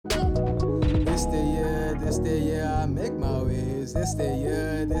This the year I make my ways. This the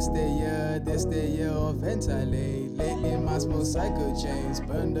year of ventilate. Lately my small cycle chains.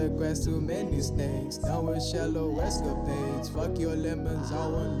 Burn the grass, too many snakes. Down with shallow escapades. Fuck your lemons, I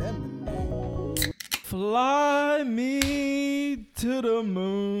want lemonade. Fly me to the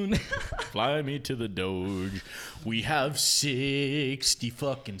moon. Fly me to the Doge. We have 60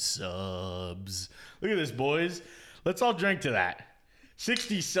 fucking subs. Look at this, boys. Let's all drink to that.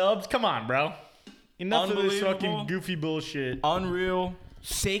 60 subs? Come on, bro. Enough of this fucking goofy bullshit. Unreal.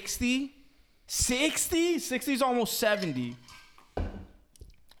 60? 60? 60 is almost 70.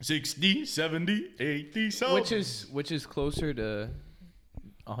 60, 70, 80 subs. Which is closer to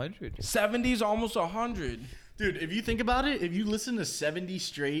 100. 70 is almost 100. Dude, if you think about it, if you listen to 70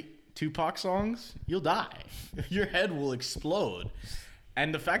 straight Tupac songs, you'll die. Your head will explode.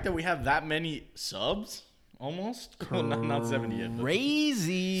 And the fact that we have that many subs, almost, not 70 yet. But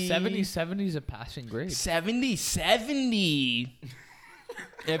Crazy. 70 is a passing grade. 70.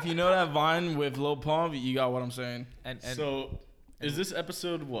 If you know that Vine with Lil Pump, you got what I'm saying. And so, is this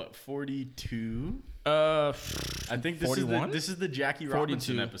episode what, 42? I I think this 41? is the Jackie 42.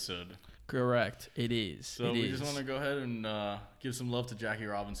 Robinson episode. Correct. It is. So we just want to go ahead and give some love to Jackie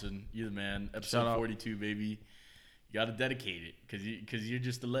Robinson. You're the man. Episode Shout out. 42, baby. You got to dedicate it because you're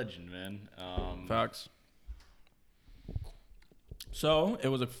just a legend, man. Facts. So, it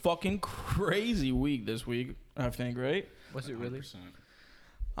was a fucking crazy week this week, I think, right? was it really? 100%.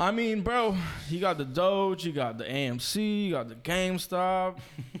 I mean, bro, you got the Doge, you got the AMC, you got the GameStop,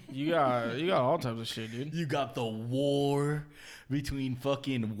 you got all types of shit, dude. You got the war between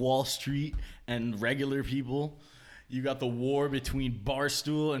fucking Wall Street and regular people. You got the war between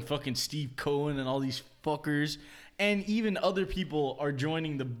Barstool and fucking Steve Cohen and all these fuckers. And even other people are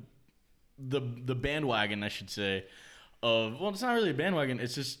joining the bandwagon, I should say. Well, it's not really a bandwagon.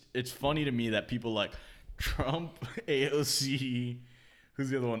 It's funny to me that people like Trump, AOC, who's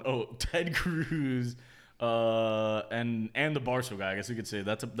the other one? Oh, Ted Cruz, and the Barstool guy. I guess we could say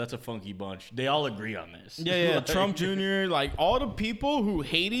that's a funky bunch. They all agree on this. Yeah, Like, Trump Jr., like, all the people who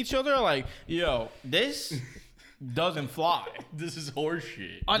hate each other are like, yo, this doesn't fly. This is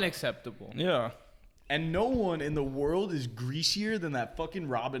horseshit. Unacceptable. Yeah. And no one in the world is greasier than that fucking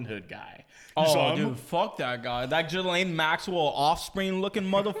Robin Hood guy. You saw Oh, him? dude, fuck that guy. That Ghislaine Maxwell offspring-looking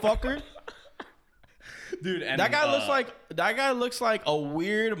motherfucker. Dude, and That guy looks like a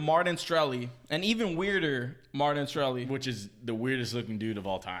weird Martin Shkreli, an even weirder Martin Shkreli. which is the weirdest looking dude of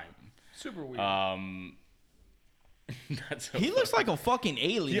all time. Super weird. That's so He looks like a fucking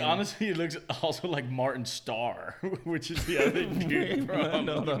alien. He honestly looks also like Martin Starr, which is the other dude from.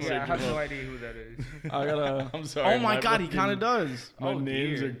 I have no idea who that is. I gotta. I'm sorry. Oh my god, he fucking- kind of does. My Oh,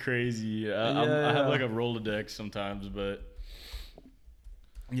 names dear. are crazy. I have like a Rolodex sometimes, but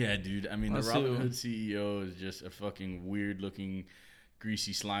yeah, dude. I mean, Let's the Robin see. Hood CEO is just a fucking weird-looking,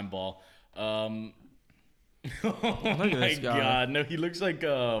 greasy slime ball. Oh at my this guy. god, no, he looks like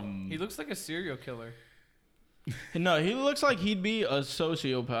He looks like a serial killer. No, he looks like he'd be a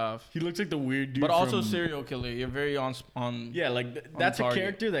sociopath, he looks like the weird dude, but also from- serial killer. You're very on. Yeah, like that's a target.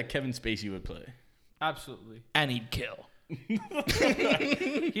 character that Kevin Spacey would play. Absolutely. And he'd kill.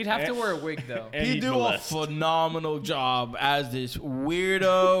 He'd have to wear a wig though. And He'd he'd do molest. a phenomenal job as this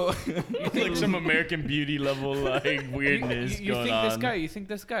weirdo. like some American Beauty level like weirdness you going think on. this guy? You think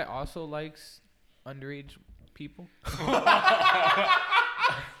this guy also likes underage people?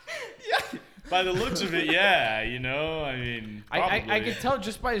 By the looks of it, yeah, you know, I mean, I probably. could tell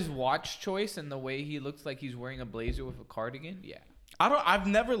just by his watch choice and the way he looks like he's wearing a blazer with a cardigan. Yeah. I've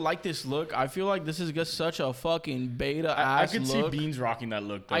never liked this look. I feel like this is just such a fucking beta I ass could look. see Beans rocking that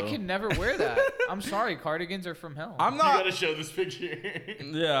look though. I can never wear that. I'm sorry, cardigans are from hell. I'm You not. gotta show this picture.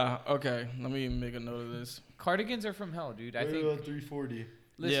 Yeah. Okay. Let me make a note of this. Cardigans are from hell, dude. I think. 340.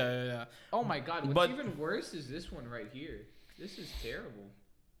 Listen, Yeah. Oh my god, what's But- even worse is this one right here. This is terrible.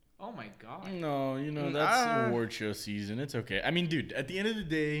 Oh my god. No, you know, Mm, that's award show season. It's okay. I mean, dude, at the end of the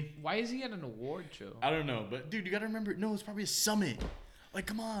day, Why is he at an award show? I don't know, but dude, you gotta remember, no, it's probably a summit. Like,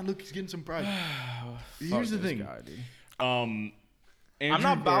 come on, look, he's getting some prize. Here's the Fuck this thing. guy, dude. I'm I'm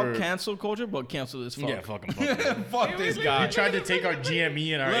not about cancel culture, but cancel this fuck. Yeah, fuck him. Fuck this guy. He tried to take our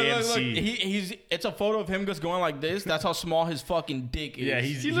GME and our Look, AMC. it's a photo of him just going like this. That's how small his fucking dick is. Yeah,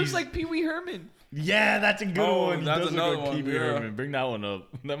 He looks like Pee Wee Herman. Yeah, that's a good Oh, one. He that's does another look like one, Pee Wee yeah. Herman. Bring that one up.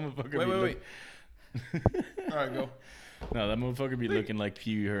 That motherfucker. Wait. All right, go. No, that motherfucker be looking like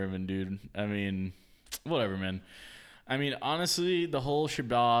Pee Wee Herman, dude. I mean, whatever, man. I mean, honestly, the whole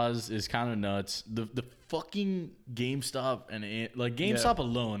shabazz is kind of nuts. The fucking GameStop and like GameStop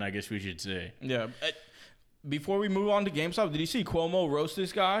alone, I guess we should say. Yeah. before we move on to GameStop, did you see Cuomo roast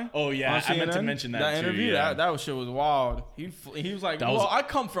this guy? Oh yeah, on I meant to CNN? mention that That too, interview. yeah. That shit was wild. He was like, That well, was- I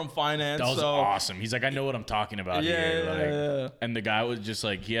come from finance, That was so awesome. He's like, I know what I'm talking about Yeah, here. yeah, Like, yeah. And the guy was just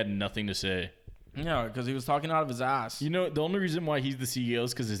like, he had nothing to say. yeah, because he was talking out of his ass. You know, the only reason why he's the CEO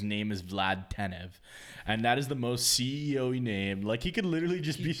is because his name is Vlad Tenev, and that is the most CEO-y name. Like, he could literally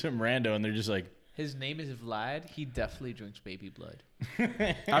just be some rando, and they're just like, His name is Vlad. He definitely drinks baby blood.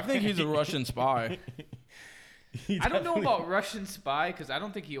 I think he's a Russian spy. I don't know about Russian spy because I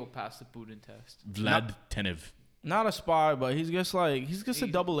don't think he'll pass the Putin test. Vlad Tenev. Not a spy, but he's just a He's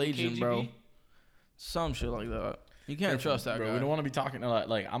double agent, bro. KGB? Some shit like that. You can't trust that Bro, guy. we don't want to be talking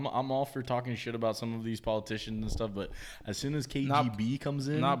like I'm all for talking shit about some of these politicians and stuff, but as soon as KGB comes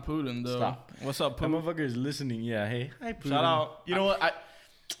in, Not Putin though. Stop. What's up, that Putin? motherfucker is listening. Yeah, hey, hi Putin. Shout out. You know what?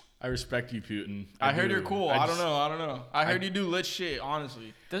 I respect you, Putin. I heard do. you're cool. I don't know. I heard I- you do lit shit.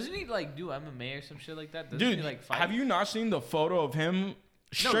 Honestly, Doesn't he like do MMA or some shit like that? Doesn't dude, he like fight? have you not seen the photo of him No,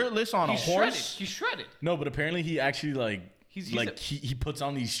 shirtless on a he's horse? Shredded. He's shredded. No, but apparently he actually like He's like he puts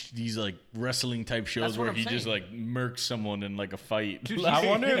on these like wrestling type shows That's what where I'm he just saying. like murks someone in like a fight. Dude, Like- I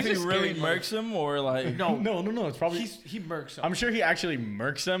wonder if he He's a really scary murks him or like. No, no. It's probably. he murks him. I'm sure he actually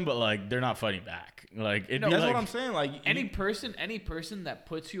murks them, but like they're not fighting back. Like it'd be That's like, what I'm saying. Like any person that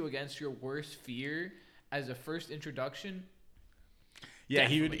puts you against your worst fear as a first introduction. Yeah,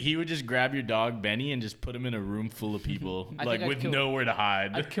 he would just grab your dog Benny and just put him in a room full of people, I like think I'd with kill- nowhere to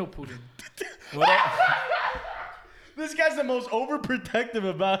hide. I'd kill Putin. This guy's the most overprotective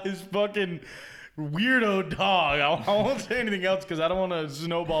about his fucking weirdo dog. I won't say anything else because I don't want to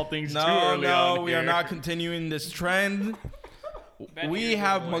snowball things too early on we are here. not continuing this trend. Benny We is a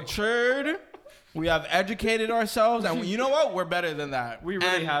have boy. matured. We have educated ourselves, and you know what? We're better than that. We really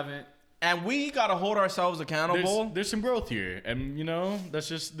And- haven't. And we gotta hold ourselves accountable. There's some growth here, and you know that's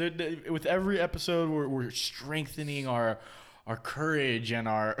just with every episode we're strengthening our courage and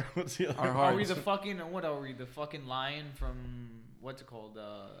our what's the other Our one? heart. Are we the fucking what are we? The fucking lion from what's it called?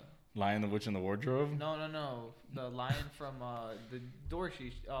 Lion, the Witch, and the Wardrobe. No. The lion from the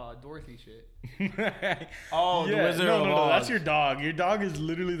Dorothy shit. Oh, the Wizard of no, Oz. that's your dog. Your dog is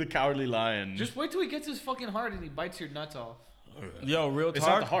literally the Cowardly Lion. Just wait till he gets his fucking heart and he bites your nuts off. Yo, real it's talk.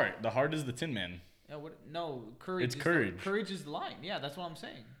 not the heart. The heart is the Tin Man. Yeah, what? No, courage. It's is courage. Courage is the lion. Yeah, that's what I'm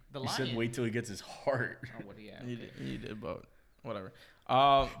saying. The You lion. said wait till he gets his heart. Oh, what? Yeah. You okay. did, but whatever.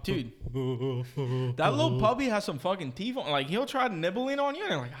 Dude, that little puppy has some fucking teeth on. Like he'll try nibbling on you,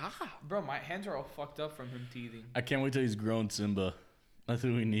 and you're like, ah. Bro, my hands are all fucked up from him teething. I can't wait till he's grown Simba. That's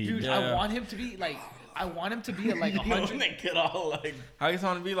what we need. Dude, Yeah. I want him to be like. I want him to be at like You know, 100. they get all like. I just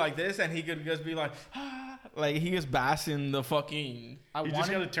want to be like this, and he could just be like, ah. Like he is basking the fucking. I You want just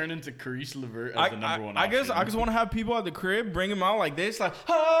him. gotta turn into Carice Levert as the number one. I guess I just want to have people at the crib bring him out like this, like,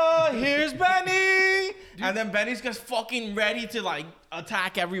 oh, here's Benny, and then Benny's just fucking ready to like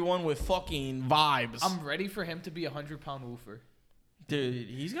attack everyone with fucking vibes. I'm ready for him to be 100-pound woofer. Dude,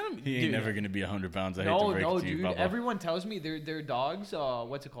 he's gonna. He ain't dude, never gonna be 100 pounds. I hate No, to break no, it to you, dude. Papa. Everyone tells me their dogs.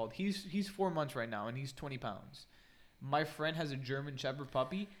 What's it called? He's 4 months right now, and he's 20 pounds. My friend has a German Shepherd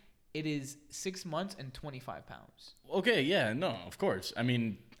puppy. It is 6 months and 25 pounds. Okay, yeah, no, of course. I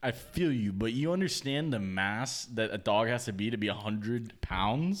mean, I feel you, but you understand the mass that a dog has to be 100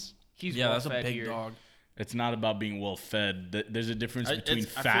 pounds? He's Yeah, well that's a fed big here. dog. It's not about being well fed. There's a difference I between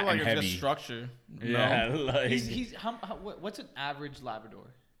feel fat like and it's heavy. just structure. Yeah, like He's what's an average Labrador?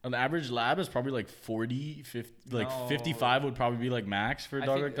 an average lab is probably like 40, 50, like No. 55 would probably be like max for a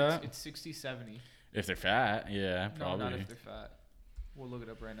dog like that. It's 60, 70. If they're fat, yeah, No, probably. not if they're fat. We'll look it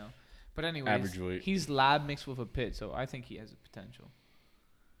up right now. But anyways, Average weight. he's lab mixed with a pit, so I think he has a potential.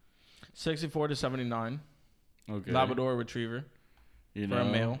 64 to 79. Okay. Labrador Retriever. You for a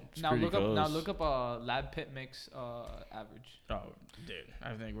male. it's Now pretty look up. Now close. look up a lab pit mix average. Oh, dude,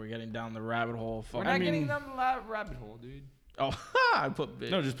 I think we're getting down the rabbit hole. We're Fuck. not I getting mean- down the lab rabbit hole, dude. Oh, I put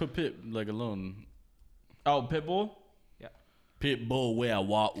big. No, just put Pit like alone. Oh, Pitbull. Pit Bull, where I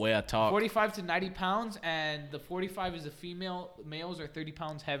walk, where I talk. 45 to 90 pounds, and the 45 is a female. Males are 30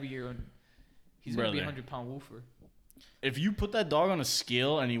 pounds heavier, and he's gonna be a Brother. 100-pound woofer. If you put that dog on a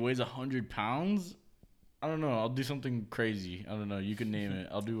scale and he weighs 100 pounds, I don't know. I'll do something crazy. I don't know. You can name it.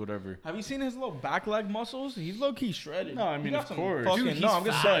 I'll do whatever. Have you seen his little back leg muscles? He's low key shredded. No, I He mean, got of some course. Fucking, Dude, no, he's I'm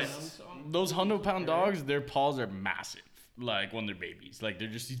just fat. saying. Those 100-pound dogs, their paws are massive. Like when they're babies. Like they're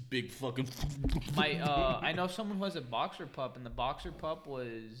just these big fucking. I know someone who has a boxer pup, and the boxer pup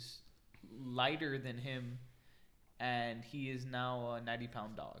was lighter than him, and he is now a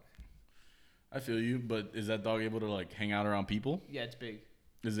 90-pound dog. I feel you, but is that dog able to like hang out around people? Yeah, it's big.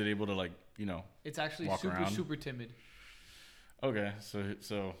 Is it able to like, you know? It's actually Walk super around? super timid. Okay,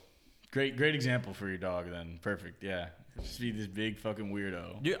 so Great example for your dog then. Perfect. Yeah. Just be this big fucking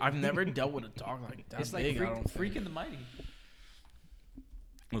weirdo. Dude, I've never dealt with a dog like that It's like big. I don't Freak think. and the Mighty.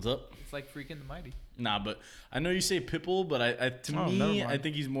 What's up? It's like Freak and the Mighty. Nah, but I know you say Pitbull, but to Oh, never me, mind. I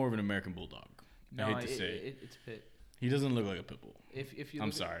think he's more of an American Bulldog. No, I hate to say it. it's Pit. He doesn't look like a Pitbull. If you I'm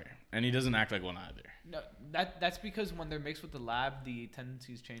look at- sorry. And he doesn't act like one either. No, that's because when they're mixed with the lab, the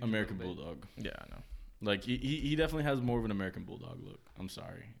tendencies change. American a little bit. Bulldog. Yeah, I know. Like, he definitely has more of an American Bulldog look. I'm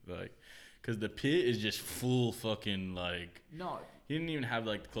sorry. Like, because the Pit is just full fucking, like... No, He didn't even have,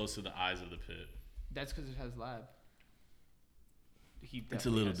 like, close to the eyes of the Pit. that's because it has lab. He It's a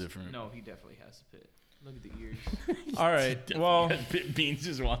little definitely has- different. No, he definitely has a Pit. Look at the ears. All right. Well, Beans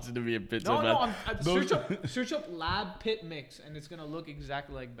just wants it to be a Pit no, so no. bad. Search up lab Pit mix, and it's gonna look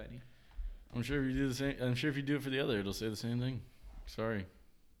exactly like Benny. I'm sure if you do the same. I'm sure if you do it for the other, it'll say the same thing. Sorry.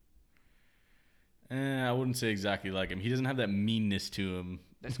 I wouldn't say exactly like him. He doesn't have that meanness to him.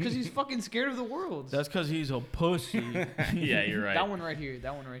 That's because he's fucking scared of the world. that's because he's a pussy. Yeah, you're right. That one right here.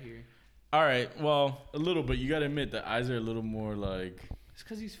 That one right here. All right. Well, A little, but you gotta admit the eyes are a little more like. It's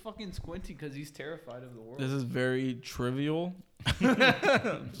because he's fucking squinty because he's terrified of the world. this is very trivial.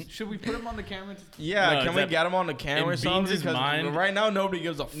 Should we put him on the camera? Yeah, No, can it's we that- get him on the camera or in something? Beans' Because mind- right now nobody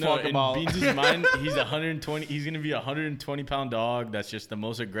gives a No, fuck in about. Beans' mind, he's 120. He's gonna be a 120-pound dog. That's just the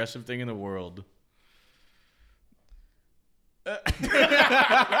most aggressive thing in the world.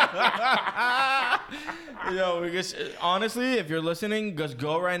 Yo, we just honestly, if you're listening, just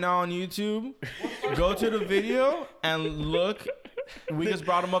go right now on YouTube, go to the video and look. We just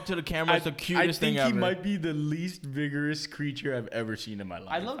brought him up to the camera. It's the cutest thing I think ever. he might be the least vigorous creature I've ever seen in my life.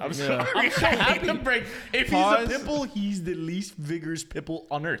 I love I'm it. sorry. Yeah. I'm so happy. If Pause. he's a pitbull, he's the least vigorous pitbull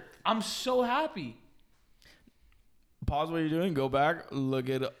on earth. I'm so happy. Pause what you're doing. Go back. Look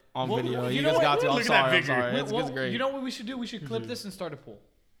it on Well, video. you You know just what? got to. I'm Look at that sorry. I'm vigor. sorry. It's Well, great. you know what we should do? We should clip this and start a poll.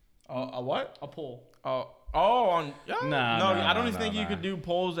 A what? A poll. On. Yeah. Nah, no, nah, I don't nah, even think nah, you could nah. do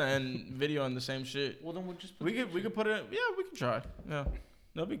polls and video in the same shit. Well, then we'll just. Put We could put it. Yeah, we could try. Yeah,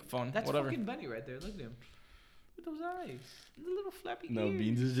 that'd be fun. That's Whatever. fucking Benny right there. Look at him. Look at those eyes. The little flappy No, ears.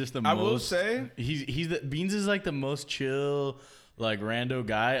 Beans is just the I most. will say. Beans is like the most chill, like rando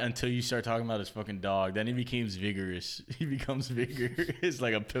guy until you start talking about his fucking dog. Then he becomes vigorous. He becomes vigorous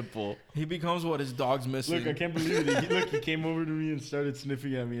like a pit bull. He becomes what his dog's missing. Look, I can't believe it. He came over to me and started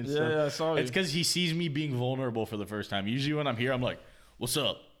sniffing at me and stuff. Yeah, I saw It's you. because he sees me being vulnerable for the first time. Usually when I'm here, I'm like, "What's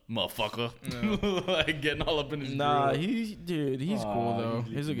up, motherfucker?" Like getting all up in his Nah, grill. he's cool though.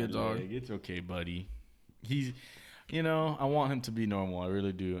 He's a good dog. It's okay, buddy. He's, I want him to be normal. I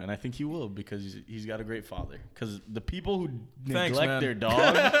really do, and I think he will because he's got a great father. Because the people who Thanks, neglect man. their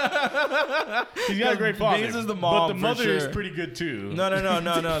dog, he's got a great father. Beans is the but mom the for mother is sure. pretty good too. No.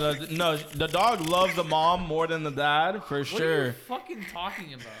 The dog loves the mom more than the dad for What are you sure. fucking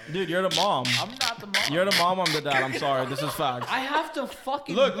talking about? Dude, you're the mom. I'm not the mom. You're the mom. I'm the dad. I'm sorry. This is facts. I have to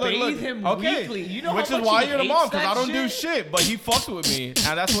fucking Look, bathe him Okay, weekly. You know which how is much why he you're the hates mom because that I don't do shit, but he fucks with me,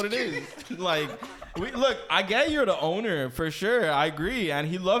 and that's what it is. Like, look, I get you're the owner for sure. I agree, and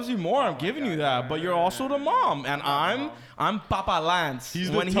he loves you more. I'm giving you that, but you're also the mom, and I'm Papa Lance. He's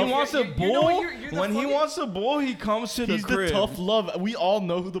the When he tough- wants to You know what? bull, You're the when he fucking- wants to bull, he comes to He's the the crib. tough love. We all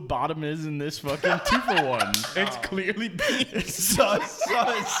know who the bottom is in this fucking 2-for-1. It's clearly Beans. sus.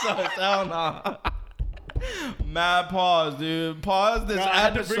 Hell nah. Mad pause, dude. Pause this No, I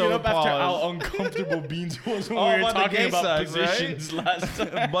had to episode. bring it up after how pause. uncomfortable Beans was when Oh, we were about the talking gay about sex, right? positions last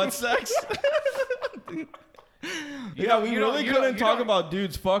time. Butt sex. Yeah, we really couldn't talk about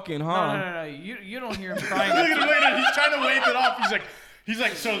dudes fucking, huh? No. You don't hear him crying. Look at him, he's trying to wave it off. He's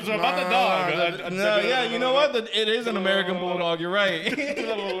like, so about the dog. No, yeah, you know what? It is an American bulldog. You're right.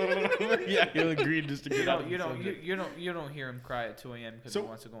 Yeah, he'll agree just to get out. You don't hear him cry at 2 a.m. because So- he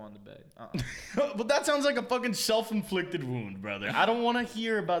wants to go on the bed. But that sounds like a fucking self-inflicted wound, brother. I don't want to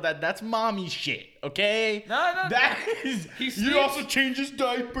hear about that. That's mommy shit, okay? No. That is. He You sleeps- also change his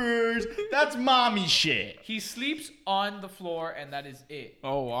diapers. That's mommy shit. He sleeps on the floor and that is it.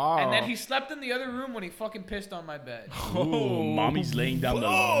 Oh wow. And then he slept in the other room when he fucking pissed on my bed. Ooh, mommy's laying down the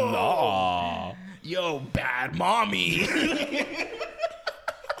law. Yo, bad mommy.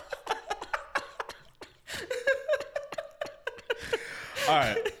 All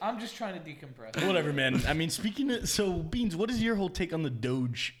right. I'm just trying to decompress. Whatever, man. I mean, speaking of, so Beans, what is your whole take on the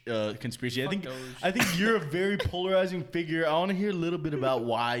Doge conspiracy? Fuck Doge. I think you're a very polarizing figure. I want to hear a little bit about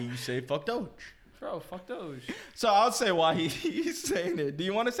why you say fuck Doge. Bro, fuck those. So I'll say why he's saying it. Do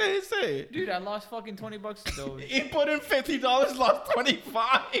you want to say it? Say it. Dude, I lost fucking $20 to Doge. He put in $50, lost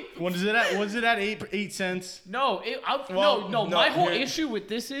 25. When is it at? Was it at 8 cents? No, Well, no. no, My whole here- issue with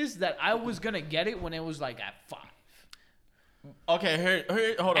this is that I was gonna get it when it was like at 5. Okay,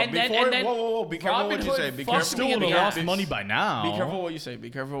 here, hold on. And then- Before, and then whoa, be careful what you Robinhood say. Be fucked careful. me Still in would the have lost ass. money by now. Be careful what you say. Be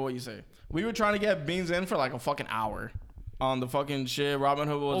careful what you say. We were trying to get Beans in for like a fucking hour on the fucking shit.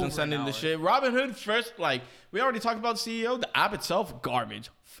 Robinhood wasn't Over an sending the hour. shit. Robinhood first, like, we already talked about CEO. The app itself, garbage.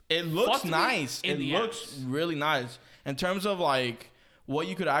 It looks Fucked me nice. in It the looks ass. really nice. In terms of like what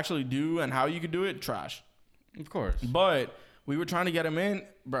you could actually do and how you could do it, trash. Of course. But we were trying to get him in,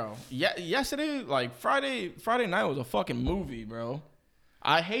 bro. Yeah, yesterday, like Friday night was a fucking movie, bro.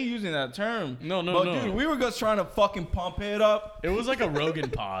 I hate using that term. No, but no. dude, we were just trying to fucking pump it up. It was like a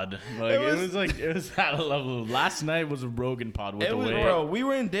Rogan pod. Like it was at a level. Last night was a Rogan pod with It the was, way. bro. We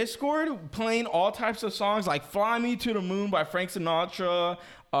were in Discord playing all types of songs like "Fly Me to the Moon" by Frank Sinatra,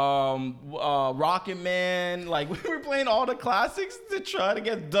 Rocket Man. Like we were playing all the classics to try to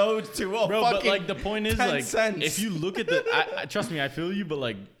get Doge to a Bro, fucking but like the point is 10 like cents. if you look at the I trust me, I feel you, but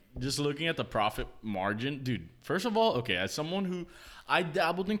like just looking at the profit margin, dude. First of all, okay, as someone who I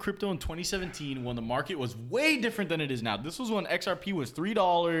dabbled in crypto in 2017 when the market was way different than it is now. This was when XRP was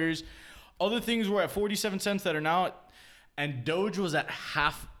 $3. Other things were at 47 cents that are now, and Doge was at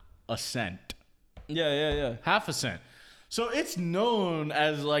half a cent. yeah. Half a cent. So it's known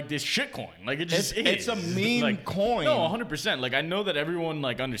as like this shit coin. Like it just It's is. a meme Like, coin. No, 100%. Like I know that everyone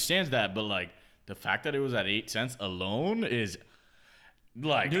like understands that, but like the fact that it was at 8 cents alone is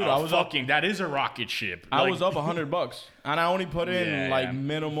like, Dude, dude, I was fucking that is a rocket ship. I Like, was up $100, and I only put in Yeah, like yeah.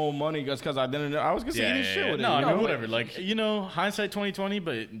 minimal money just because I didn't. I was gonna say any shit with no, it. I you mean know? whatever. Like hindsight 2020,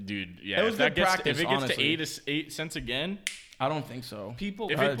 but dude, yeah, It was if that good gets practice, if it gets honestly. to 8 cents again, I don't think so. People,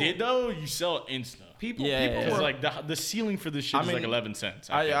 if it did though, you sell it insta. people, Yeah, people yeah. Because were like the ceiling for this shit I is like mean, 11 cents.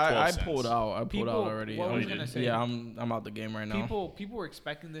 I think, 12 I cents. pulled out. I pulled People- out already. what was was you gonna did. say? Yeah, I'm out the game right now. People were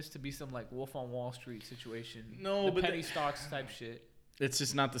expecting this to be some like Wolf on Wall Street situation. No, the but penny stocks type shit. It's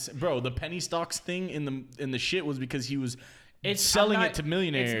just not the same, bro. The penny stocks thing in the shit was because he was It's selling I'm it to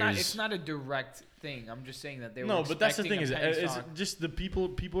millionaires. It's not a direct thing. I'm just saying that they were. No, but that's the thing expecting is, a penny it's stock. just the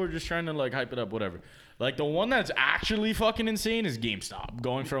people are just trying to like hype it up, whatever. Like the one that's actually fucking insane is GameStop,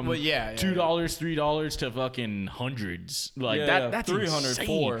 going from But yeah, $2, $3 to fucking hundreds. Like Yeah, that, yeah, that's 300, insane.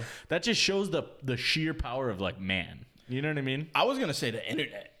 4. That just shows the sheer power of like man. You know what I mean? I was gonna say the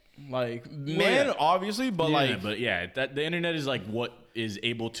internet, like man, yeah. obviously, but like but yeah, that the internet is like what is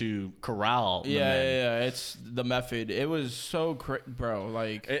able to corral. The men. yeah, it's the method. It was so bro.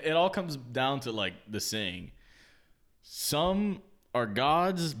 Like It all comes down to like the saying, some are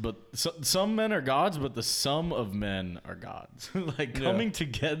gods, but some men are gods, but the sum of men are gods. Like coming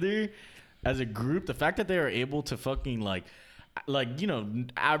together as a group, the fact that they are able to fucking like you know,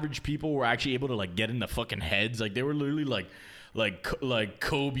 average people were actually able to like get in the fucking heads. Like they were literally like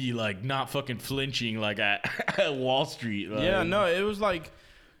Kobe, like not fucking flinching like at, at Wall Street. Like, yeah, no, it was like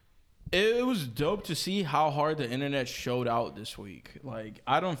it was dope to see how hard the internet showed out this week. Like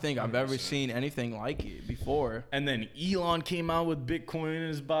I don't think I've ever seen anything like it before. And then Elon came out with Bitcoin in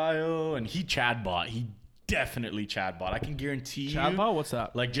his bio, and he Chadbot. He definitely Chadbot. I can guarantee you. Chatbot, what's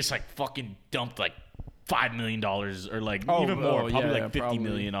that? Like just like fucking dumped like $5 million or like Oh, even more, oh, probably yeah, like yeah, 50 probably.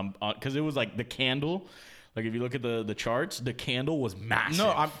 million on because it was like the candle. Like if you look at the charts, the candle was massive.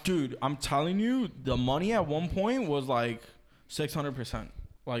 No, I'm telling you, the money at one point was like 600%.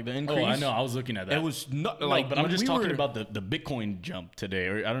 Like the increase. Oh, I know. I was looking at that. It was not No, like, but I'm when just we talking were- about the Bitcoin jump today.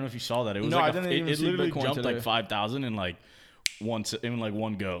 Or I don't know if you saw that. It was No, like I didn't even it see literally Bitcoin jumped today. like 5,000 in like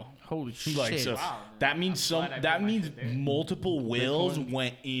one go. Holy shit! Like so, Wow, that means I'm glad I that put my means shit there. multiple whales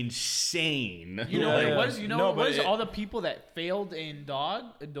went insane. You know Yeah, what yeah. it was? You know No, what it but was? it- All the people that failed in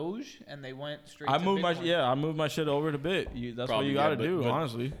Doge and they went straight I to moved Bitcoin. I moved my shit over to Bit. That's what Probably, you yeah, got to but- do, but-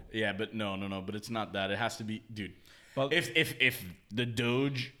 honestly. Yeah, but no. But it's not that. It has to be, dude. Well- If the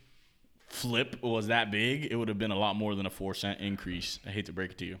Doge flip was that big, it would have been a lot more than a 4 cent increase. I hate to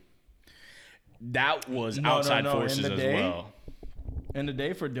break it to you. That was No, outside no, in forces the as day? well. In the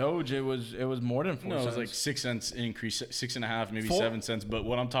day for Doge, it was more than 4 No, it cents. was like 6 cents increase, 6.5, maybe 4 7 cents. But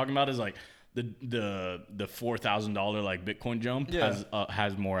what I'm talking about is like the $4,000 like Bitcoin jump Yeah.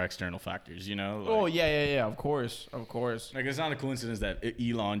 has more external factors. You know. Like, oh yeah, of course. Like it's not a coincidence that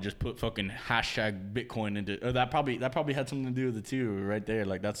Elon just put fucking hashtag Bitcoin into. Or that probably had something to do with it too, right there.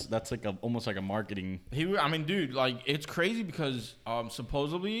 Like that's like almost like a marketing. I mean, dude, like it's crazy because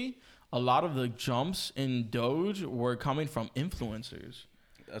supposedly a lot of the jumps in Doge were coming from influencers.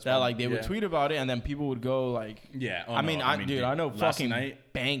 That's That like they would yeah. tweet about it and then people would go like, Yeah. Oh, I no, mean, dude, dude, I know last fucking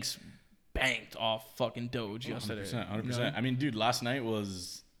night, banks banked off fucking Doge yesterday. 100%. You know? 100%. I mean, dude, last night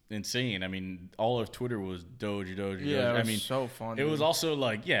was insane. I mean, all of Twitter was Doge. Yeah, Doge. it I was mean, so fun. it was dude. also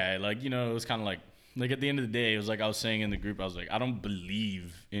like, yeah, like, you know, it was kind of like Like, at the end of the day, it was like I was saying in the group, I was like, I don't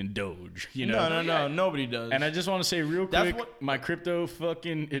believe in Doge, you know? No, nobody does. And I just want to say real That's quick, my crypto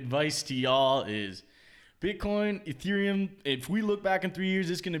fucking advice to y'all is Bitcoin, Ethereum, if we look back in 3 years,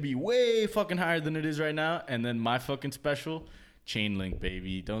 it's going to be way fucking higher than it is right now. And then my fucking special, Chainlink,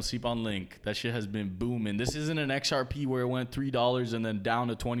 baby. Don't sleep on Link. That shit has been booming. This isn't an XRP where it went $3 and then down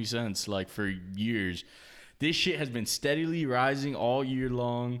to 20 cents like for years. This shit has been steadily rising all year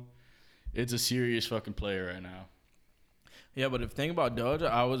long. It's a serious fucking player right now. Yeah, but if think about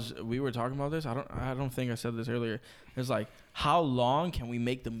Doge, we were talking about this. I don't think I said this earlier. It's like, how long can we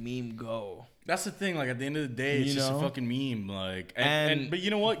make the meme go? That's the thing. Like, at the end of the day, it's just a fucking meme. Like, but you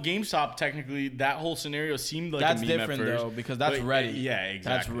know what? GameStop, technically, that whole scenario seemed like a meme different at first, though, because that's but, Reddit. Yeah,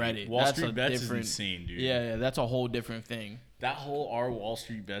 exactly. That's Reddit. Wall That's Street a Bets is different- insane, dude. Yeah, that's a whole different thing. That whole our Wall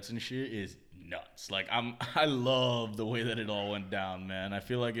Street Bets and shit is nuts. Like, I love the way that it all went down, man. I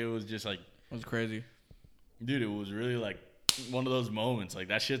feel like it was just like, It was crazy. dude, it was really like one of those moments. Like,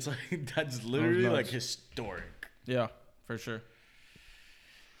 that shit's like, that's literally nuts. like historic. Yeah, for sure.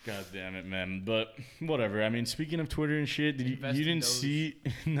 God damn it, man. But whatever. I mean, speaking of Twitter and shit, you Invest in didn't Doge. see?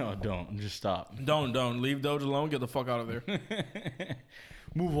 No, don't. Just stop. Don't leave Doge alone. Get the fuck out of there.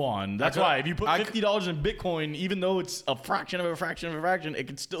 Move on. That's why if you put $50 in Bitcoin, even though it's a fraction of a fraction of a fraction, it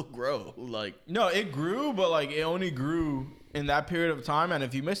can still grow. Like, No, it grew, but like it only grew in that period of time. And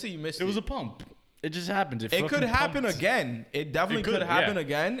if you missed it, you missed it. it was a pump. It just happens. It could fucking happen pumped. again. It definitely It could, could happen yeah.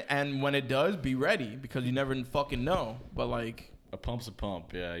 again. And when it does, be ready because you never fucking know. But like, A pump's a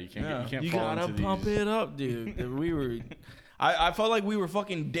pump. Yeah, you can't. yeah, You can't you fall gotta into pump these. it up, dude. We were. I felt like we were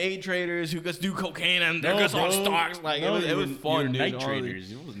fucking day traders who just do cocaine and they're just on bro. stocks. Like No, it was you fun, were dude. night honestly.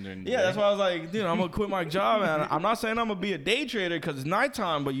 traders. It wasn't during the Yeah, day. that's why I was like, dude, I'm gonna quit my job, and I'm not saying I'm gonna be a day trader because it's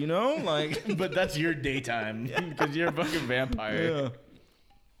nighttime, but you know, like, But that's your daytime because you're a fucking vampire. yeah.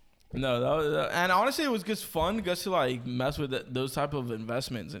 No, that was, and honestly, it was just fun just to like mess with those type of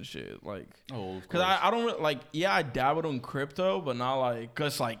investments and shit, like. Oh, of Cause I don't like I dabbled in crypto, but not like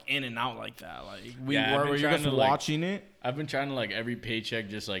just like in and out like that. Like Yeah, I've been where you're trying just to, like- watching it. I've been trying to like every paycheck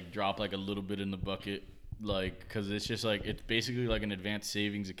just like drop like a little bit in the bucket, like because it's just like it's basically like an advanced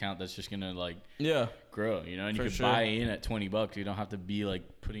savings account that's just gonna like Yeah, grow, you know, and you For can sure. buy in at $20. You don't have to be like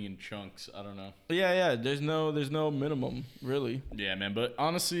putting in chunks. I don't know. yeah. There's no minimum really. Yeah, man. But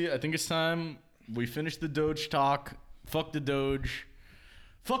honestly, I think it's time we finish the Doge talk. Fuck the Doge.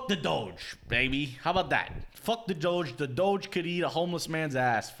 Fuck the Doge, baby. How about that? Fuck the Doge. The Doge could eat a homeless man's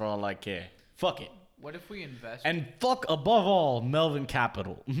ass for all I care. Fuck it. What if we invest? And fuck above all, Melvin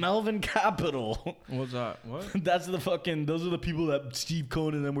Capital. Melvin Capital. What's that? What? That's the fucking. Those are the people that Steve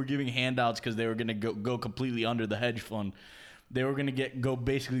Cohen and them were giving handouts because they were gonna go completely under the hedge fund. They were gonna go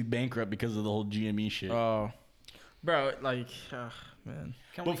basically bankrupt because of the whole GME shit. Oh, bro, like, man.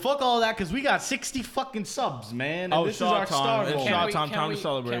 But fuck all that because we got 60 fucking subs, man. And this is our star It's moment. shot time to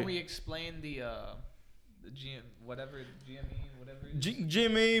celebrate. Can we explain the GM whatever GME whatever? it is?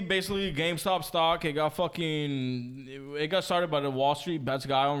 Jimmy, basically GameStop stock. It got started by the Wall Street Bets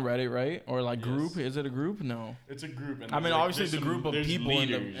guy on Reddit, right? Or like group? Is it a group? No. It's a group. And I mean, there's, like, obviously there's the some- group of there's people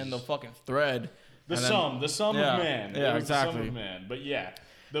leaders. in the fucking thread. The And then- sum Yeah, of man. yeah, It was the sum exactly. of man. But yeah,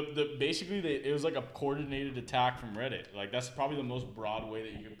 the basically it was like a coordinated attack from Reddit. Like that's probably the most broad way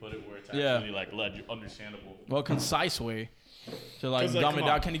that you can put it, where it's Yeah. actually like understandable. Well, concise way to like 'Cause, like, dumb it come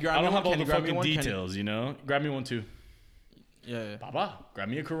down. on. Can you I grab me don't one? have all Can the you grab me fucking one? details, you know. Grab me one too. Yeah. Baba, grab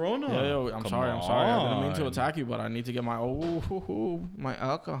me a Corona. Yeah, I'm Come sorry. I didn't mean to on. attack you, but I need to get my my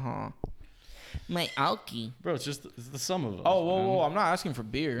alcohol. My alky. Bro, it's the sum of us. Oh, whoa. man. I'm not asking for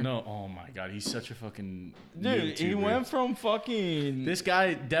beer. No, oh my god, he's such a fucking Dude, he YouTuber. went from fucking. This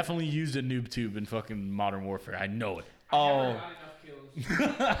guy definitely used a noob tube in fucking Modern Warfare. I know it. Oh, Not enough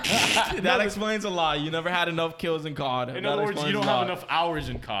kills. that explains a lot. You never had enough kills in COD. In That other words, you explains don't a have lot. enough hours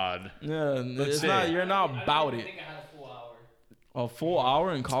in COD. Yeah, it's say not. it. You're not about I it. think I had a full hour. A full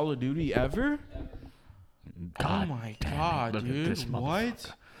hour in Call of Duty ever? God Oh my damn it, god, look at dude! this What?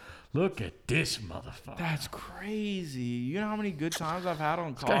 motherfucker. Look at this motherfucker. That's crazy. You know how many good times I've had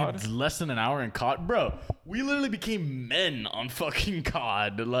on This guy COD? had less than an hour in COD. Bro, we literally became men on fucking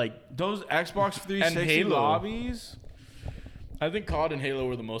COD. Like, Those Xbox 360 Halo. lobbies. I think COD and Halo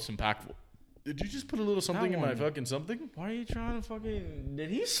were the most impactful. Did you just put a little something in my one. fucking something? Why are you trying to fucking? Did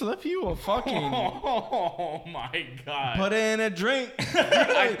he slip you a fucking? Oh my god. Put in a drink.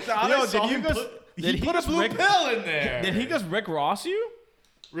 I thought I saw him just? put, Did he he put a just blue Rick? pill in there. Did he just Rick Ross you?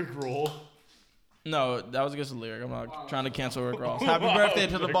 Rick Roll. No, that was just a lyric. I'm not trying to cancel Rick Ross. Happy Wow, birthday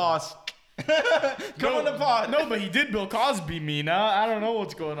to the Rick- boss. Come on the pod. No, but he did Bill Cosby me. Now I don't know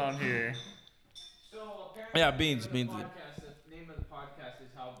what's going on here. So apparently, Yeah, Beans, the name Beans. of the podcast- The name of the podcast is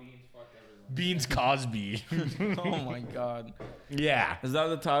How Beans Fuck Everyone. Beans Cosby. Oh my god. Yeah, Is that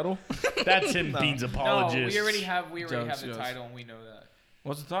the title? that's him. Beans No, apologist. we already have Jokes, the jokes. title and we know that.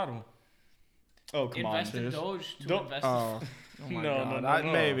 What's the title? Oh come Invest on. in Doge to Don't- invest. Oh. Oh my No, god. no,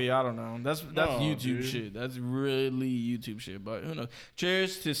 no. Maybe, I don't know. That's No, YouTube dude. shit. That's really YouTube shit, but who knows.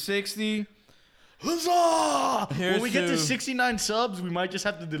 Cheers to 60. Huzzah! Here's When we get to to- 69 subs, we might just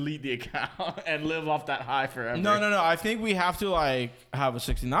have to delete the account and live off that high forever. No. I think we have to like have a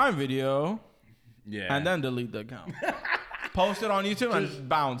 69 video Yeah. and then delete the account. Post it on YouTube Just and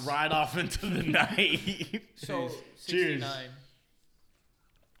bounce. ride off into the night. So Cheers. 69.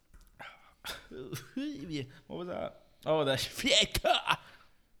 What was that? Oh, that's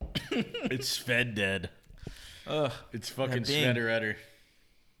It's Fed dead. Ugh. It's fucking damn. Svederetter.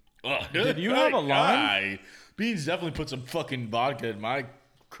 Ugh. Did you have a lime? guy. Beans definitely put some fucking vodka in my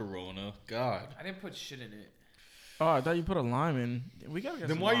Corona. God. I didn't put shit in it Oh, I thought you put a lime in. We gotta get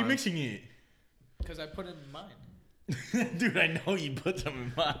Then some why are you lime. mixing it? because I put it in mine. Dude, I know you put some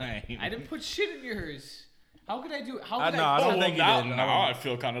in mine. I didn't put shit in yours. How could I do? How I could know, I? I don't Oh, think you now, did. now I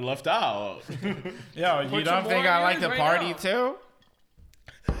feel kind of left out. Yo, you Put don't some think more I in like yours to right party now. too?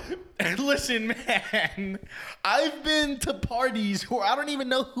 Listen, man, I've been to parties where I don't even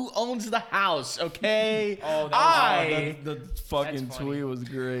know who owns the house, okay? Oh, that was The fucking That's funny. tweet was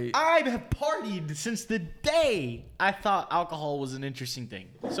great. I have partied since the day I thought alcohol was an interesting thing.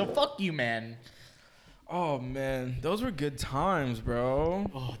 So fuck you, man. Oh man, those were good times, bro.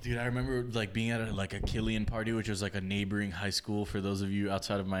 Oh, dude, I remember like being at a Killian party, which was like a neighboring high school for those of you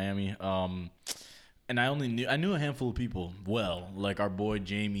outside of Miami. And I knew a handful of people well, like our boy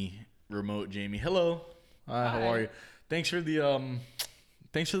Jamie, remote Jamie. Hello, hi, how Hi. are you? Thanks for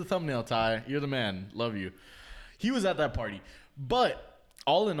the thumbnail, Ty. You're the man. Love you. He was at that party, but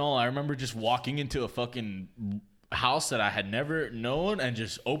all in all, I remember just walking into a fucking house that I had never known and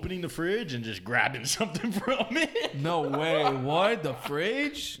just opening the fridge and just grabbing something from it. No way. What? The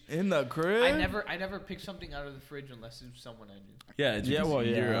fridge in the crib? I never picked something out of the fridge unless it was someone I knew. Yeah, it's Yeah, because well,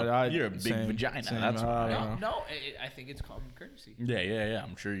 yeah. you're a big same, vagina. same, That's I why. don't know. No, I think it's common courtesy. Yeah.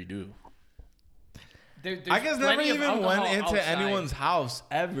 I'm sure you do. There's I guess never plenty of even went alcohol into outside. anyone's house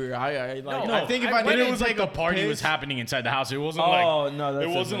ever. I No, think if I I But didn't it was like take the a party was piss- happening inside the house. It wasn't Oh, like no, that's it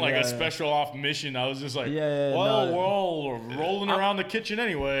wasn't different. like Yeah, a yeah. special off mission. I was just like, Yeah, well, no. we're all rolling around the kitchen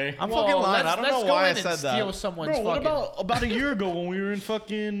anyway. I'm Well, fucking lying. I don't let's know go why I in and said steal that. someone's Bro, what fucking. about a year ago when we were in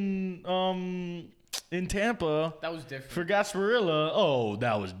fucking in Tampa That was different. for Gasparilla? Oh,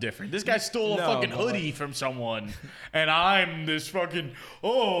 that was different. This guy stole a No, fucking no. hoodie from someone, and I'm this fucking.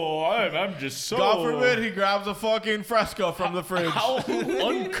 Oh, I'm just so. God forbid he grabs a fucking fresco from the fridge. How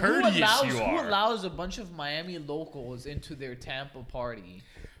uncourteous you Who are, allows a bunch of Miami locals into their Tampa party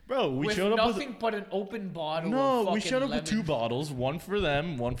bro. We with showed up with. nothing but an open bottle? No, of we fucking showed up with lemon, 2 bottles, one for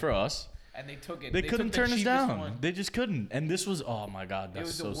them, one for us. and they took it. They took couldn't the turn us cheapest down. one. They just couldn't. And this was, oh my god, It that's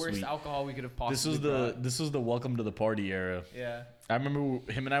was so the worst sweet. alcohol we could have This possibly. was the welcome to the party era. Yeah. I remember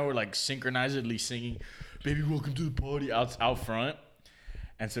him and I were like synchronizedly singing, "Baby, welcome to the party" out front.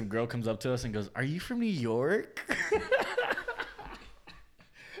 And some girl comes up to us and goes, "Are you from New York?"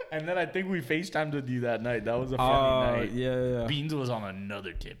 And then I think we FaceTimed with you that night. That was a funny night. yeah. Beans was on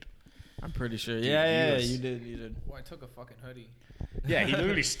another tip. I'm pretty sure. Dude, Yeah, he was- you did. Well, I took a fucking hoodie. Yeah, he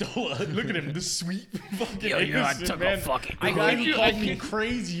literally stole it. Look at him, this sweet fucking Yo, I innocent took a man. fucking I hoodie. got you called me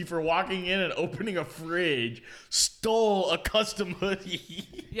crazy for walking in and opening a fridge, stole a custom hoodie.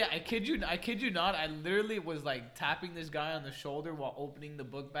 Yeah, I kid you not. I literally was like tapping this guy on the shoulder while opening the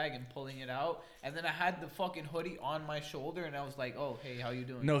book bag and pulling it out, and then I had the fucking hoodie on my shoulder, and I was like, "Oh, hey, how you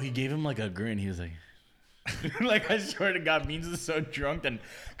doing?" No, he gave him like a grin. He was like, like I swear to God, Beans is so drunk and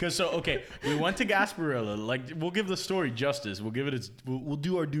okay, we went to Gasparilla. Like we'll give the story justice. We'll give it we'll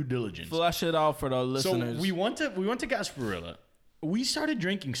do our due diligence. Flesh it out for the listeners. So we went to Gasparilla. We started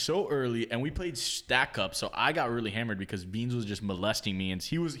drinking so early, and we played stack up. So I got really hammered because Beans was just molesting me, and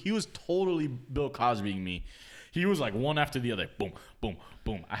he was totally Bill Cosbying me. He was like one after the other, boom, boom,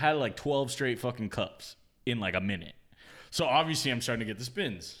 boom. I had like 12 straight fucking cups in like a minute. So obviously I'm starting to get the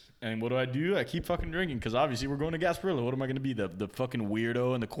spins. And what do? I keep fucking drinking because obviously we're going to Gasparilla. What am I going to be? The fucking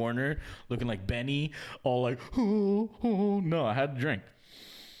weirdo in the corner looking like Benny, all like, oh, no, I had to drink.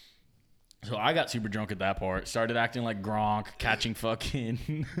 So I got super drunk at that part. Started acting like Gronk, catching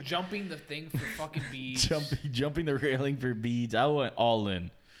fucking Jumping the thing for fucking beads. jumping the railing for beads. I went all in.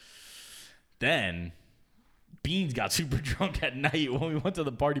 Then Beans got super drunk at night when we went to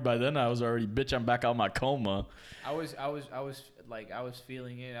the party. By then I was already, bitch, I'm back out my coma. I was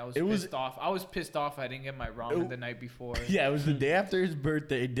feeling it. I was It was- pissed off. I was pissed off I didn't get my ramen the night before. Yeah, it was the day after his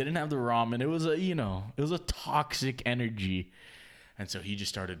birthday. Didn't have the ramen. It was a toxic energy. And so he just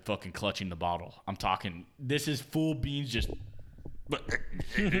started fucking clutching the bottle. I'm talking, this is full beans just.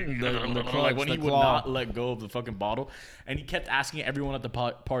 the Like when the he would claw. not let go of the fucking bottle, and he kept asking everyone at the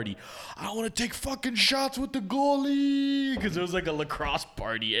party, "I want to take fucking shots with the goalie," because it was like a lacrosse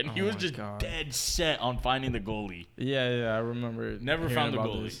party, and he Oh was my just God. dead set on finding the goalie. Yeah, I remember. Never hearing found the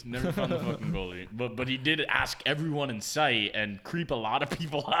about goalie. this. Never found the fucking goalie. But he did ask everyone in sight and creep a lot of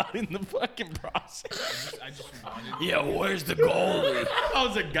people out in the fucking process. I just reminded Yeah, where's the goalie? I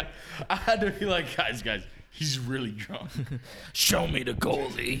was like, I had to be like, guys, he's really drunk. Show me the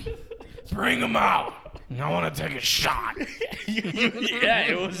goalie. Bring him out. I want to take a shot. Yeah,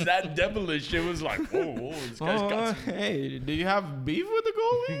 it was that devilish. It was like, whoa, this guy's got some. Hey, do you have beef with the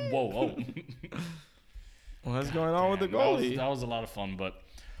goalie? Whoa. What's going on with the goalie? That was a lot of fun, but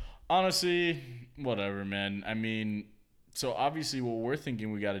honestly, whatever, man. I mean, so obviously what we're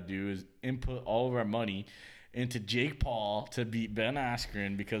thinking we got to do is input all of our money into Jake Paul to beat Ben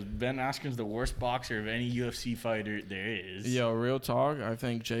Askren, because Ben Askren's the worst boxer of any UFC fighter there is. Yo, real talk. I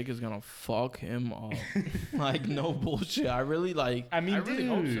think Jake is gonna fuck him up. Like, no bullshit. I really like. I mean, I really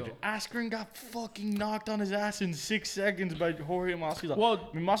hope dude, so. Askren got fucking knocked on his ass in 6 seconds by Jorge Masvidal. Well,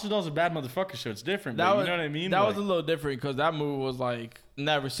 I mean, Masvidal's a bad motherfucker, so it's different. That But was, you know what I mean? That Like, was a little different because that move was like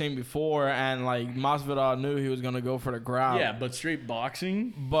never seen before, and like Masvidal knew he was gonna go for the grab. yeah, but straight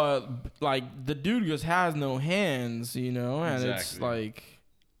boxing. But like the dude just has no hands, you know, and it's Exactly.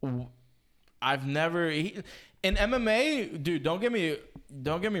 like I've never in MMA, dude. Don't get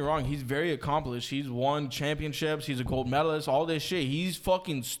me wrong. He's very accomplished. He's won championships. He's a gold medalist. All this shit. He's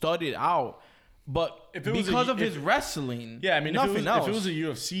fucking studied out. But If it was because a- of his wrestling, Yeah, I mean, nothing else. if it was a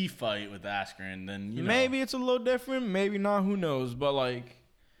UFC fight with Askren, then you know. Maybe it's a little different, maybe not. Who knows? But like,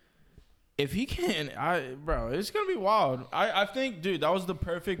 if he can, it's gonna be wild. I think, dude, that was the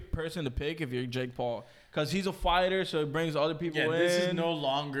perfect person to pick if you're Jake Paul, because he's a fighter, so it brings other people Yeah, in. this is no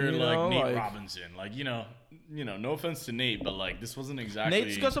longer you like know, Nate like- Robinson. Like, you know, no offense to Nate, but like this wasn't exactly.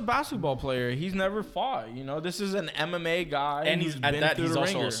 Nate's just a basketball player. He's never fought. You know, this is an MMA guy, and who's he's at been that. through He's the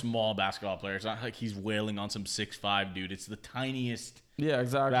also ringer. a small basketball player. It's not like he's wailing on some 6'5" dude. It's the tiniest Yeah,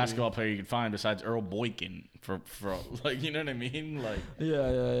 exactly. basketball player you could find besides Earl Boykin. For like, you know what I mean? Like,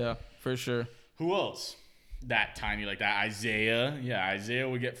 Yeah, for sure. who else? That tiny, like that Isaiah. Yeah, Isaiah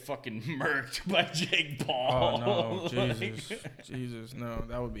would get fucking murked by Jake Paul. Oh no, Like, Jesus, no,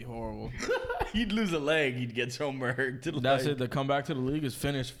 that would be horrible. he'd lose a leg. He'd get so murked. That's like, it. The comeback to the league is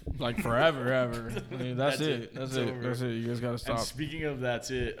finished like forever, ever. I mean, that's That's it. it. That's It's it. over. That's it. You guys gotta And stop. speaking of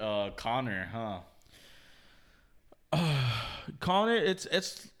that's it, Connor, huh? Connor,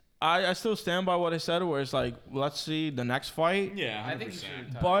 I still stand by what I said, where it's like, let's see the next fight. Yeah, I think he should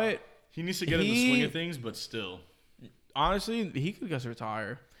retire. But he needs to get in the swing of things, but still. honestly, he could just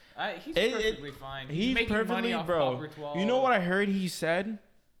retire. He's It- perfectly fine. He's making perfectly, money off bro. Copper 12. You know what I heard he said?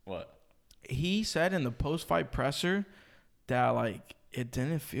 What? He said in the post-fight presser that like it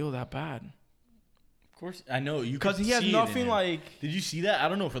didn't feel that bad Of course, I know you because could he has see it in nothing him. like. Did you see that? I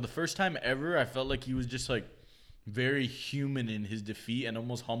don't know. For the first time ever, I felt like he was just like very human in his defeat and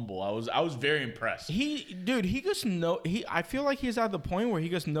almost humble. I was very impressed. He just I feel like he's at the point where he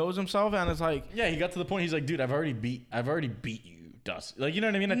just knows himself and it's like, Yeah, he got to the point. He's like, dude, I've already beat you, Dust. Like, you know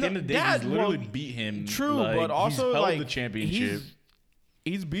what I mean? At the No, end of the day, yeah, he's literally well, beat him. true, Like, but also he's held like the championship.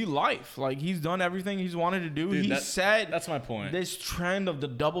 He's beat life. Like he's done everything he's wanted to do. Dude, He set that's my point. this trend of the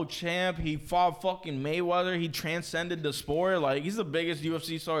double champ. He fought fucking Mayweather. He transcended the sport. Like he's the biggest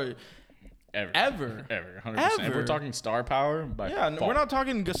UFC star Ever. ever. 100%. If Ever. we're talking star power, by Yeah, far. we're not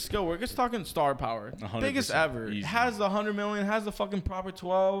talking just skill. We're just talking star power. 100%, Biggest ever. easy. Has the 100 million. Has the fucking proper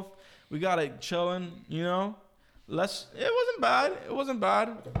 12. We got it chilling. You know. It wasn't bad. It wasn't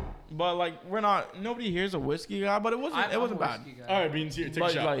bad. But like we're not. Nobody here's a whiskey guy. But it wasn't. I'm It wasn't a bad. whiskey guy. All right, Beans, here, take a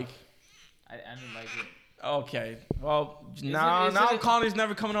But shot. like. I didn't like it. Okay. Well, is now it- Connor's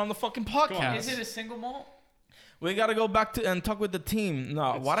never coming on the fucking podcast. Is it a single malt? We gotta go back to and talk with the team.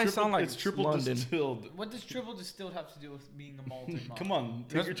 No, It's why'd I triple- sound like it's triple London? distilled. What does triple distilled have to do with being a malted malt? Come on,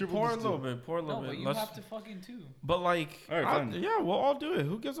 take Let's your triple pour a distilled. little bit. Pour a No, little but bit. you Let's, have to fucking too. but like, All right, fine. yeah, we'll all do it.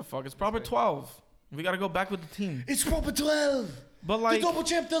 Who gives a fuck? It's proper 12. We gotta go back with the team. It's proper 12. But like, the double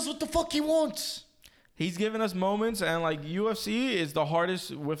champ does what the fuck he wants. he's giving us moments, and like UFC is the hardest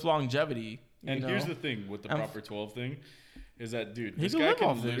with longevity. you And know? here's the thing with the And- proper 12 thing is that, dude, He this can guy live can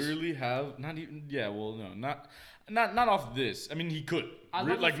off this. literally have not even not off this. I mean, he could. I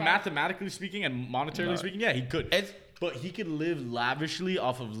love the Like fact- mathematically speaking and monetarily No. speaking, yeah, he could. It's- But he could live lavishly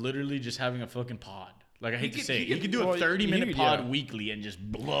off of literally just having a fucking pod. Like I hate to could- say, he it. He could- could do well, a 30-minute he- pod yeah. weekly and just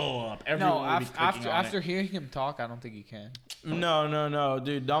blow up. No, Everyone would be clicking on after it. hearing him talk, I don't think he can. No,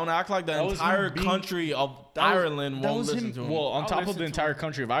 dude. Don't act like the That was him entire being- country of That was- Ireland that won't was listen him- to him. Well, on I'll top of listen the to entire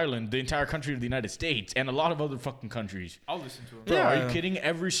country of Ireland, the entire country of the United States, and a lot of other fucking countries. I'll listen to him. Bro, Yeah. are you kidding?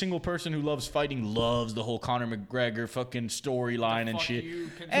 Every single person who loves fighting loves the whole Conor McGregor fucking storyline and fuck shit. you,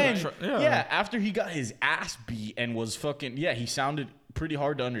 Kendrick. And Yeah. yeah, after he got his ass beat and was fucking he sounded pretty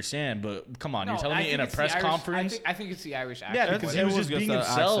hard to understand. But come on, No, you're telling I me in think a it's the press Irish- conference? I think it's the Irish accent. Yeah, because he It was was just just being the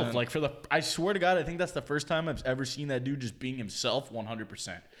himself. accent. Like I swear to God, I think that's the first time I've ever seen that dude just being himself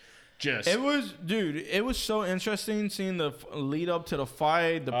 100%. Just It was, dude. It was so interesting seeing the lead up to the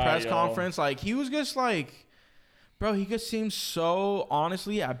fight, the press yo. conference. Like he was just like, bro. He just seems so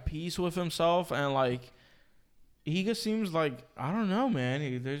honestly at peace with himself, and like he just seems like I don't know,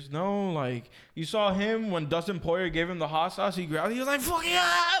 man. There's no like you saw him when Dustin Poirier gave him the hot sauce. He grabbed. He was like, "Fuck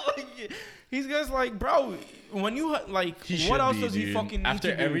yeah!" Like, he's just like, bro. When you like, He what should else be, does he dude. fucking need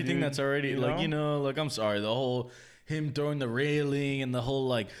after to do, everything dude? that's already You know? like I'm sorry, the whole him throwing the railing and the whole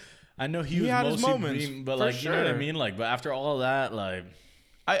like I know he was had his mostly moments, but for like you know what I sure. mean, like but after all that, like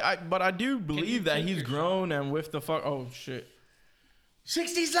But I do believe that take he's your grown and with the fuck. Oh shit.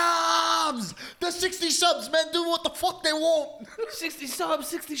 60 subs, the 60 subs, man, do what the fuck they want. 60 subs,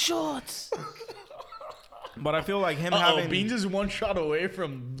 60 shorts. But I feel like him Oh, having Beans is one shot away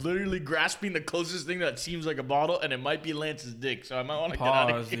from literally grasping the closest thing that seems like a bottle, and it might be Lance's dick. So I might want to get out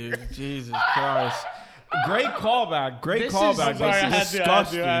of pause, here. dude. Jesus Christ. Great callback. Great This is- callback. I'm sorry, I had This to, is I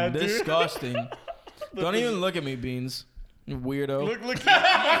had disgusting. to, I had to. Disgusting. Don't even look at me, Beans. You weirdo. Look,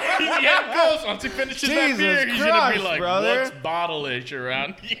 yeah, close. Once he finishes that Jesus beer, he's gonna be Christ, like, brother. "What's bottle-ish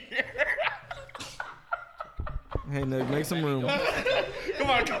around here?" Hey, Nick, make some room. Come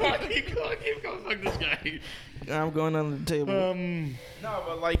on, keep going. Fuck this guy. I'm going on the table. No,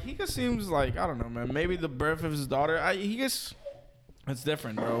 but like he just seems like I don't know, man. Maybe the birth of his daughter. He just it's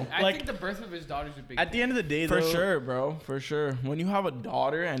different, bro. I Like- think the birth of his daughter's a big At the end of the day, For though, sure, bro. For sure. When you have a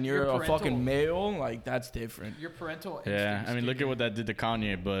daughter and you're Your a parental- fucking male, like that's different. Your parental Yeah, instincts I mean, kick look at in. what that did to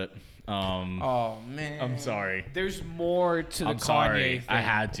Kanye, but Oh man. I'm sorry. There's more to the I'm Kanye sorry. thing. I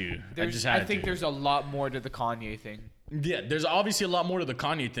had to. I just had I think to. there's a lot more to the Kanye thing. Yeah, there's obviously a lot more to the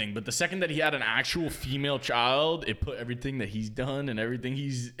Kanye thing, but the second that he had an actual female child, it put everything that he's done and everything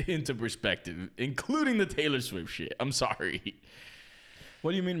he's into perspective, including the Taylor Swift shit. I'm sorry.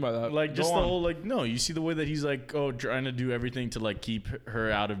 What do you mean by that? Like, just Go the on. whole, like, no, you see the way that he's, like, trying to do everything to, like, keep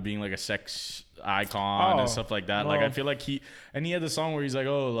her out of being, like, a sex icon Oh, and stuff like that. Like, I well. feel like he had the song where he's like,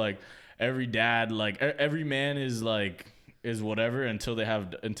 oh, like, every dad, like, every man is, like, is whatever until they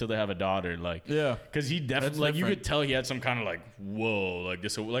have a daughter. Like, Yeah. because he definitely, That's like, you different. could tell he had some kind of, like, whoa, like,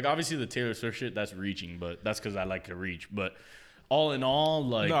 this, like, obviously the Taylor Swift shit, that's reaching, but that's because I like to reach. But all in all,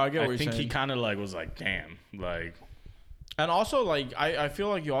 like, No, I get what you're think he saying. kind of, like, was like, damn, like, And also, like, I feel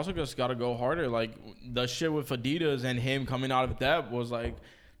like you also just got to go harder. Like, the shit with Adidas and him coming out of debt was, like,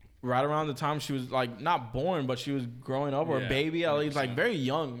 right around the time she was, like, not born, but she was growing up or a Yeah, baby, at least, like, 100%. very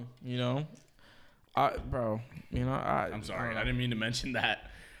young, you know? Bro, you know, I'm sorry, I didn't mean to mention that.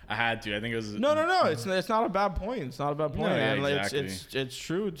 I had to. I think it was No. It's not a bad point. It's not a bad point. No, yeah, and like, exactly. it's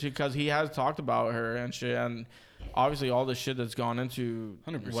true because he has talked about her and shit, and obviously all the shit that's gone into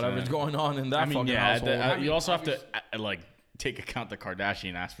 100%. whatever's going on in that fucking household. you also have to like take account the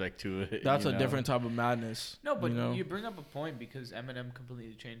Kardashian aspect to it. That's you a know? different type of madness. No, but you know? you bring up a point because Eminem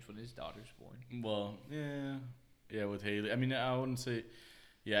completely changed when his daughter's born. Well, yeah, with Haley. I mean, I wouldn't say.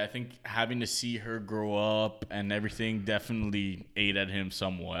 Yeah, I think having to see her grow up and everything definitely ate at him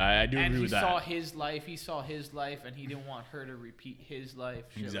somewhat. I do And agree he with saw that. his life. He saw his life, and he didn't want her to repeat his life.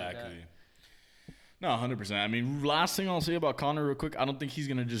 Shit like that. Exactly. No, 100%. I mean, last thing I'll say about Connor real quick, I don't think he's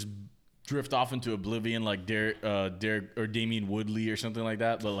gonna just drift off into oblivion like Derek or Damian Woodley or something like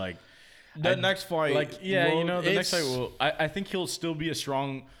that. But like The next fight, like yeah, well, you know, the next fight it's- will. I think he'll still be a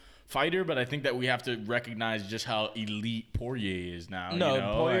strong fighter, but I think that we have to recognize just how elite Poirier is now. No, you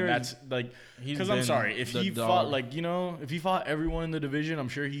know? Poirier and that's like he's because I'm been sorry if the he dog. fought like if he fought everyone in the division, I'm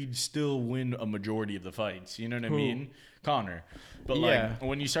sure he'd still win a majority of the fights. You know what I Who? mean? Connor. But Yeah. like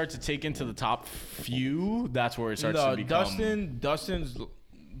when you start to take into the top few, that's where it starts No, to become. Dustin's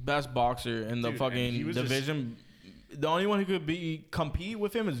best boxer in the Dude, and he fucking was just- division. The only one who could compete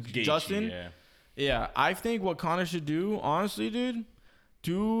with him is Gaethje, Justin. Yeah. Yeah, I think what Connor should do, honestly, dude,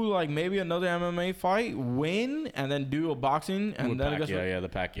 do like maybe another MMA fight, win, and then do a boxing, and With then Pacquiao, the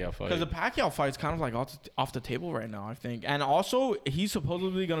Pacquiao fight. because the Pacquiao fight is kind of like off the table right now, I think. And also, he's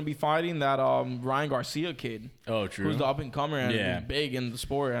supposedly gonna be fighting that Ryan Garcia kid, Oh, true. who's the up and comer and Yeah. he's big in the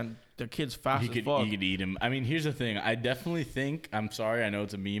sport, and the kid's fast He as could, fuck. he could eat him. I mean, here's the thing. I definitely think. I'm sorry, I know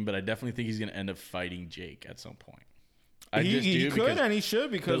it's a meme, but I definitely think he's gonna end up fighting Jake at some point. I just He do could because and he should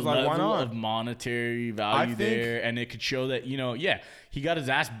the because like why level not? of monetary value think- there, and it could show that he got his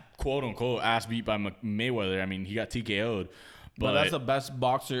ass quote unquote ass beat by Mayweather. I mean, he got TKO'd, But that's the best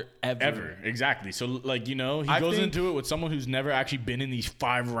boxer ever. Exactly. So like he I goes think- into it with someone who's never actually been in these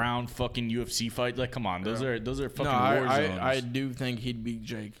 5-round fucking UFC fights. Like, come on, those are fucking war zones. I do think he'd beat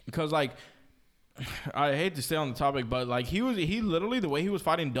Jake because like I hate to stay on the topic, but like he literally the way he was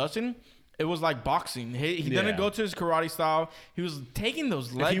fighting Dustin, it was like boxing. He Yeah. didn't go to his karate style. He was taking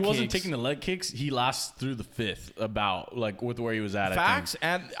those leg If he kicks. wasn't taking the leg kicks, he lasts through the fifth about like with where he was at. Facts,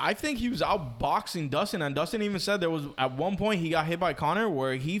 and I think he was outboxing Dustin, and Dustin even said there was at one point he got hit by Connor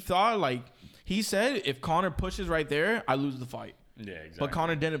where he thought like he said if Connor pushes right there, I lose the fight. Yeah, exactly. But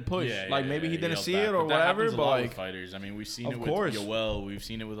Connor didn't push. Maybe he didn't held see back. it or But that whatever. happens a But lot with like, fighters. I mean, we've seen Of it course. with Yoel. We've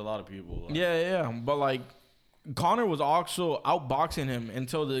seen it with a lot of people. Like, yeah. But like, Connor was also outboxing him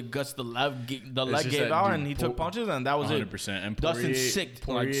until the leg It's gave just out that and he dude, took punches and that was 100%. it. And Dustin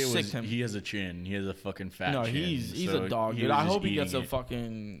Poirier sicked him. He has a chin. He has a fucking fat No, chin. he's So a dog, he dude. was I just hope he gets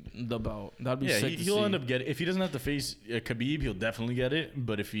eating the belt. That'd be Yeah, sick. to he'll see. end up getting. If he doesn't have to face Khabib, he'll definitely get it.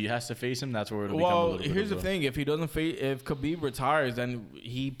 But if he has to face him, that's where it'll become a Well, little bit here's the of a- thing: if he doesn't fight, if Khabib retires, then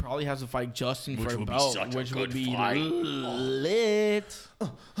he probably has to fight Justin Which for a would be belt, such a which would good be fight. lit.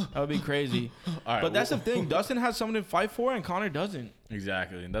 That would be crazy. All right, but that's well- the thing: Dustin has something to fight for, and Connor doesn't.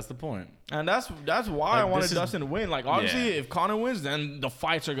 Exactly, and that's the point. And that's why I Like, wanted this is- Dustin to win. Like obviously, Yeah. if Connor wins, then the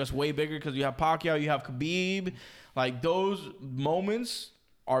fights are just way bigger because you have Pacquiao, you have Khabib. Like those moments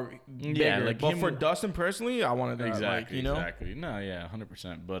are bigger. Yeah, like but him- for Dustin personally, I wanted that. Exactly, Like, you know. exactly. No, yeah,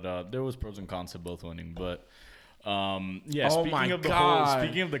 100%. But there was pros and cons to both winning. But yeah, Oh my speaking of God.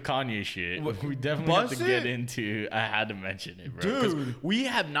 speaking of the Kanye shit, What, we definitely have to Busted? get into. I had to mention it, bro. 'Cause Dude. we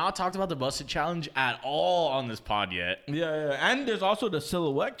have not talked about the Busted Challenge at all on this pod yet. Yeah, and there's also the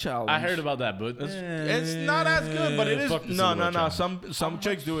silhouette challenge. I heard about that, but It's not as good, but it is. Fuck the No. silhouette challenge. Some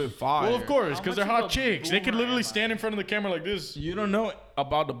chicks do it fire. Well, of course, How because they're much of hot a chicks. They could boomer literally am I? stand in front of the camera like this. You don't know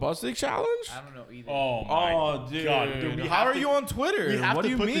about the busting challenge? I don't know either. Oh my Oh, dude. God, dude, we How have are to- you on Twitter? We have what to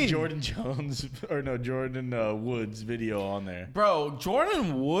do you put mean? the Jordan Jones or no Jordan Woods video on there. Bro,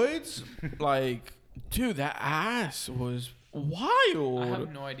 Jordan Woods, like, dude, that ass was wild. I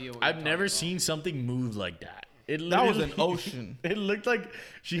have no idea. What I've you're never talking seen something move like that. It That was literally- an ocean. It looked like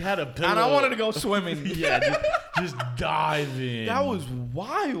she had a pillow. And I wanted to go swimming. Yeah, just dive in. That was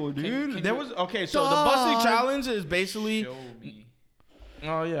wild, dude. can there you- was okay. So the busting challenge is about. basically. Show me.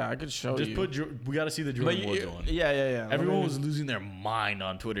 Oh yeah, I could show just you. put. We got to see the But Jordan Woods one. yeah. Everyone was losing their mind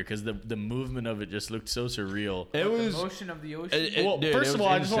on Twitter because the movement of it just looked so surreal. It The was. motion of the ocean. Well, Dude, first it of was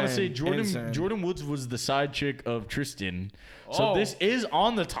all, I just want to say insane. Jordan Woods was the side chick of Tristan, so Oh. this is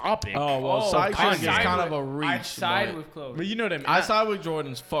on the topic. Oh well, Oh, side Kanye. chick is kind of a reach. I side but- with Chloe. But you know what I mean. I side with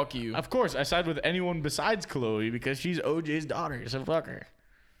Jordan's. Fuck you. Of course, I side with anyone besides Chloe because she's OJ's daughter, so fuck her.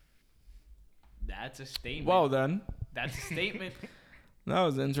 That's a statement. Well then, That's a statement. that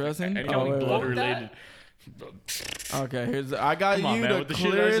was interesting. Anything Oh, wait, wait. blood Quote related. Okay, I got Come on, you man, the with the shit I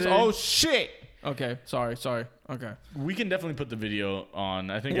clearest. say. Oh shit. Okay, sorry. Okay. We can definitely put the video on.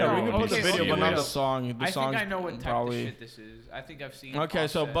 I think Yeah, we everyone can put needs the to video, see but it. not wait. the song. The I song's think I know what type probably. of shit this is. I think I've seen. Okay,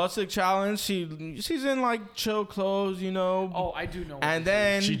 so Offset. Bustic Challenge. She's in like chill clothes, you know. Oh, I do know. What and this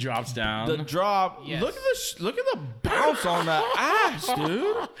then She drops down. the drop. Yes. Look at look at the bounce on that ass, dude.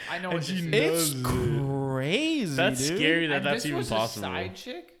 is. I know and what she this knows is. It's it. crazy. That's dude. scary that And that's this even was possible. A side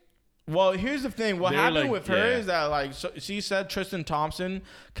chick. Well, here's the thing. What They're happened like- with her yeah. is that like she said Tristan Thompson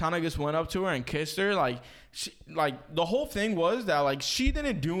kind of just went up to her and kissed her. Like the whole thing was that like she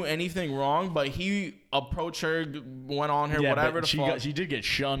didn't do anything wrong, but he approached her, went on her, Yeah, whatever but the fuck. she did get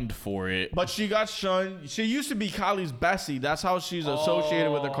shunned for it. But she got shunned. She used to be Kylie's bestie. That's how she's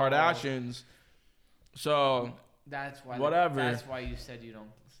associated with the Oh. Kardashians. So That's why. Whatever. That's why you said you don't.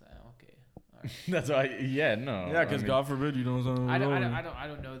 Okay. All right. That's why. Yeah, no. yeah, because I mean- God forbid you don't. I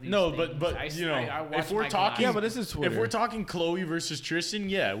don't know these. No, things. but I, you know, I watch if we're my talking, Yeah, but this is Twitter. if we're talking Chloe versus Tristan,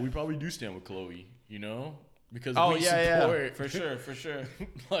 yeah, we probably do stand with Chloe. You know, because Oh we yeah, support. yeah, for sure.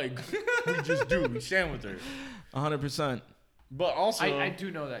 Like we just do. We stand with her. 100%. But also, I do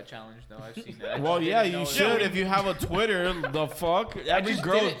know that challenge though. I've seen that. I Well, just yeah, didn't you know should that. if you have a Twitter. The fuck, every just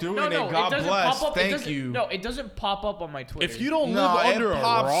girl's didn't- doing no, it. God doesn't bless. pop up. It Thank doesn't- you. No, it doesn't pop up on my Twitter. if you don't No, live under it a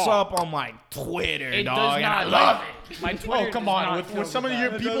pops rock, up on my Twitter, it dog, does and not. I love it. My Twitter. oh come does on, not with filter some of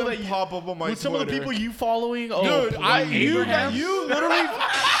that. your people that you pop up on my with some of the people you following, oh, Dude, like Abraham? you literally.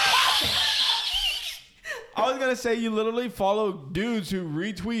 I was gonna say you literally follow dudes who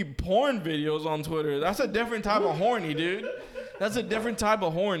retweet porn videos on Twitter. That's a different type of horny, dude. That's a different type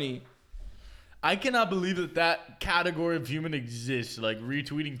of horny. I cannot believe that category of human exists, like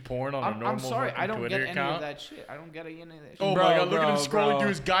retweeting porn on a normal I'm sorry, fucking I don't Twitter get any account. of that shit. I don't get any of that shit. Oh Bro, my god, look at him bro, scrolling bro. through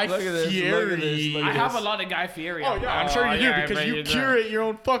his Guy Look at this, Fieri. look at this, look I at have a this. lot of Guy Fieri. Oh on yeah, I'm there. sure you do yeah, I because bet you you do. curate your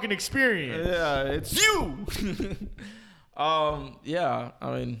own fucking experience. Yeah, it's you. Yeah.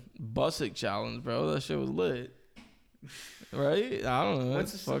 I mean, Busick challenge, bro. That shit was lit. Right? I don't know.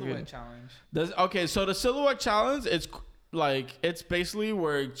 What's the It's silhouette challenge? Okay, so the silhouette challenge, it's basically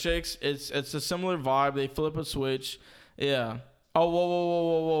where chicks, it's a similar vibe. They flip a switch. Yeah. Oh,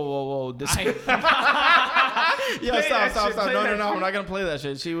 whoa. This I- yeah, stop. play No, that I'm shit. not gonna play that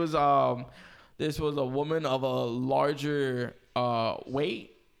shit. She was this was a woman of a larger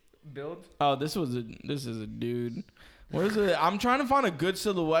weight. Build. Oh, this is a dude. What is it? I'm trying to find a good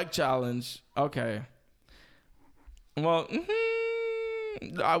silhouette challenge. Okay. Well,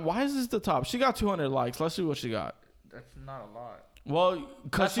 why is this the top? She got 200 likes. Let's see what she got. That's not a lot. Well,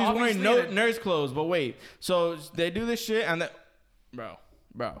 because That's she's wearing obviously nurse clothes. But wait, so they do this shit and bro.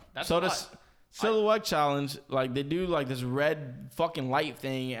 That's So a this lot. silhouette challenge, like they do like this red fucking light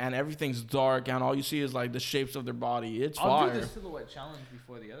thing, and everything's dark, and all you see is like the shapes of their body. It's I'll fire. do the silhouette challenge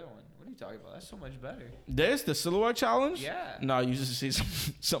before the other one. What are you talking about? That's so much better. The silhouette challenge? Yeah. No, you just see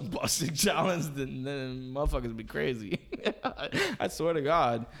some busting challenge, then motherfuckers be crazy. I swear to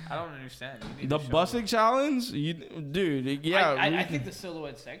God. I don't understand. You need The to show busting me. challenge, dude. Yeah, I think the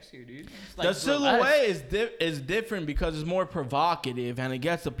silhouette's sexier, dude. It's like the silhouette burlesque. is different because it's more provocative and it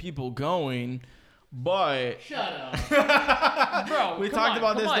gets the people going. But Bro, we come talked on,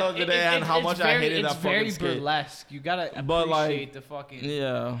 about come this on. the other day and how it's much I very- hated that It's very fucking skit. burlesque. You gotta appreciate But, like, the fucking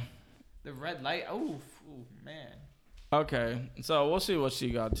yeah. the red light. Ooh, man. Okay, so we'll see what she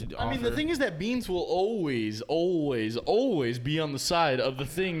got to do. I mean, the thing is that Beans will always be on the side of the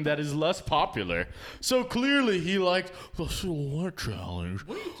thing that is less popular. So clearly he liked the silhouette challenge.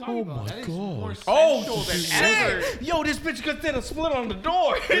 What are you talking about? That is more Oh, sensual than ever. shit! Yo, this bitch could get a split on the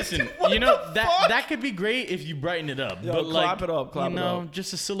door. Listen, What you know the fuck? that could be great if you brighten it up. Yo, but clap like, it up, clap you it know, up.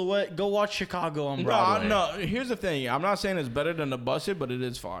 just a silhouette. Go watch Chicago on Broadway. No. Here's the thing. I'm not saying it's better than the Busted, but it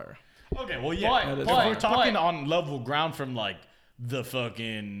is fire. Okay, well, yeah. But- if but- we're talking but- on level ground from like the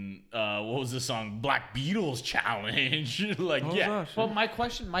fucking what was the song Black Beatles challenge? Like, What was yeah. that shit? Well, my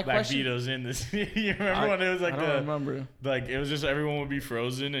question. Black Beatles in this. You remember when it was like I don't remember. like it was just everyone would be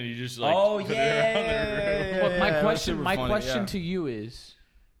frozen and you just like Oh, put it around the room. But my that's question. super My funny, question yeah. to you is,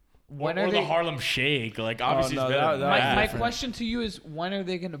 when Or are the they? Harlem Shake. Like obviously no, it's better that- than that- that. My different. question to you is, when are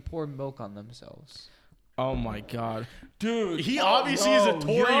they gonna pour milk on themselves? Oh my God, dude! He obviously is a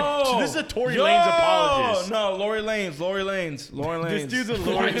Tory- this is a Tory Lanez apologist. No, Lori Lanez. This dude's a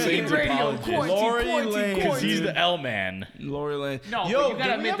Lori Quarantine Lanez radio, apologist. quarantine, Lori quarantine, Lanez. Because he's dude. the L man. Lori Lanez. No, Yo, but you gotta did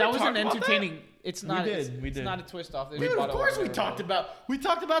we admit ever that was talk an about that? entertaining. It's not. did, It's, we it's did. not a twist off. Dude, of course we talked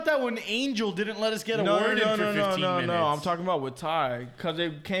about that when Angel didn't let us get a No, word in for 15 minutes. no. I'm talking about with Ty because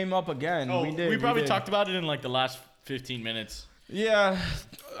it came up again. Oh, we did. we probably did. talked about it in like the last 15 minutes. Yeah,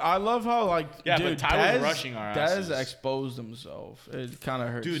 I love how like Yeah, but dude, Ty was Dez- rushing our Dez asses. exposed himself. It kind of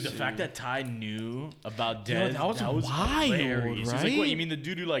hurts. Dude, the to fact see. that Ty knew about Yo, Dez, that was wild, hilarious. He's like, what, right? you mean the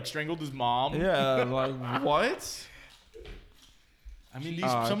dude who like strangled his mom? Yeah, like what? I mean, these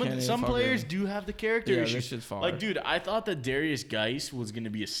I some can't even some fucking- players do have the character Yeah, this issues. shit's fire. Like, dude, I thought that Darius Geis was gonna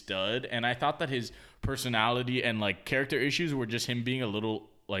be a stud, and I thought that his personality and like character issues were just him being a little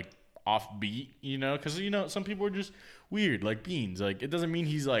like offbeat, you know? Because you know some people are just weird, like Beans. Like, it doesn't mean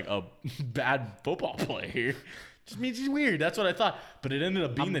he's like a bad football player. Just means he's weird. That's what I thought. But it ended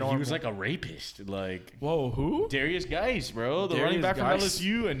up being that he was like a rapist. Like, Whoa, who? Darius Geis, bro, the running Darius back from Geis.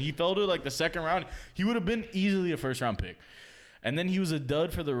 LSU, and he fell to like the second round. He would have been easily a first round pick. And then he was a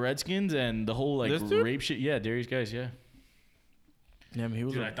dud for the Redskins and the whole like This dude? rape shit. Yeah, Darius Geis, yeah. Yeah, I mean, he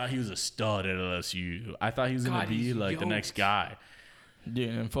was. Dude, I thought he was a stud at LSU. I thought he was gonna God, be he's like the next yoked. guy. Dude,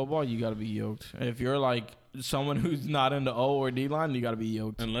 in football, you gotta be yoked. If you're like someone who's not in the O or D line, you gotta be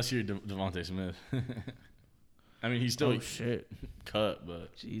yoked. Unless you're Devontae Smith. I mean, he's still Oh shit, cut,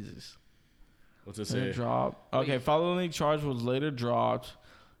 but Jesus. what's it Later say? drop. Okay, following charge was later dropped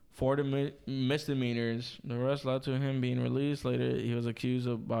for the misdemeanors. The rest led to him being released. Later, he was accused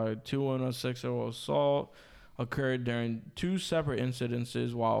of by 2 and a sexual assault. occurred during 2 separate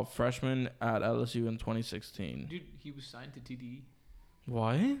incidences while freshman at LSU in 2016. Dude, he was signed to TDE.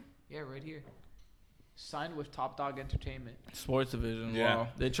 What? Yeah, right here. Signed with Top Dog Entertainment. Sports division. Yeah. Wow.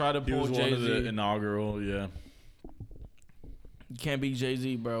 They tried to He pull was one of the Jay-Z. inaugural, yeah. You can't beat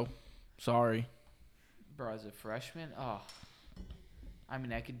Jay-Z, bro. Sorry. Bro, as a freshman, I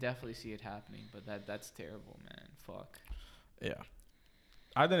mean, I could definitely see it happening, but that's terrible, man. Fuck. Yeah.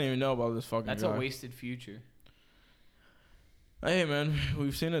 I didn't even know about this fucking That's guy. a wasted future. Hey, man.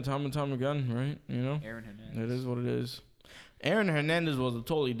 We've seen it time and time again, right? You know? Aaron Hernandez. It is what it is. Aaron Hernandez was a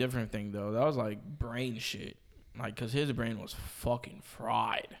totally different thing, though. That was like brain shit. Like, because his brain was fucking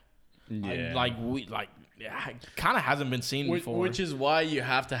fried. Yeah. Kind of hasn't been seen before. Which is why you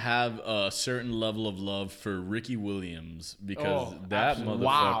have to have a certain level of love for Ricky Williams, because that absolutely. motherfucker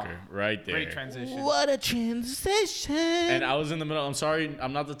Wow. right there. Great transition. What a transition. And I was in the middle. I'm sorry,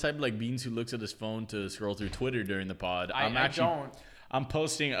 I'm not the type like Beans who looks at his phone to scroll through Twitter during the pod. I don't. I'm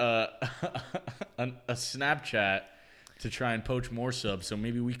posting a Snapchat to try and poach more subs, so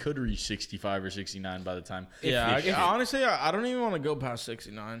maybe we could reach 65 or 69 by the time. Honestly, I don't even want to go past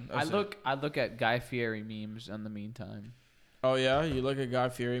 69. I look at Guy Fieri memes in the meantime. Oh, yeah? You look at Guy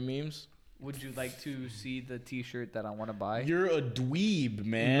Fieri memes? Would you like to see the T-shirt that I want to buy? You're a dweeb,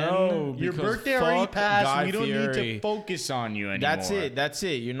 man. No, your because birthday already fuck passed. Guy We don't need Fieri. to focus on you anymore. That's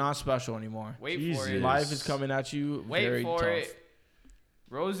it. You're not special anymore. Wait for Jesus. it. Life is coming at you Wait very for tough. it.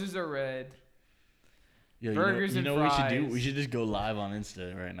 Roses are red. Yo, Burgers you know and what we should do? fries. We should just go live on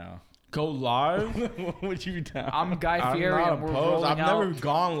Insta right now. Go live? Would you be down? I'm Guy I'm Fieri not and we're opposed. rolling I've out. never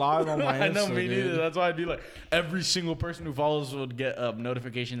gone live on my Insta, I know, me dude. neither. That's why I'd be like, every single person who follows would get a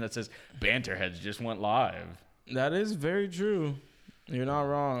notification that says Banterheads just went live. That is very true. You're not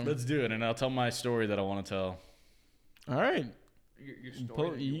wrong. Let's do it, and I'll tell my story that I want to tell. All right. Your story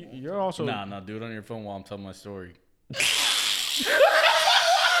that you won't You're tell. also... Nah, do it on your phone while I'm telling my story.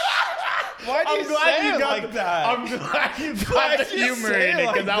 Why'd I'm glad you got that? I'm glad you got Why'd the you humor say in it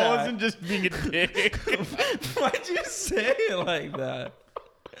it, because like I that? wasn't just being a dick. Why'd you say it like that?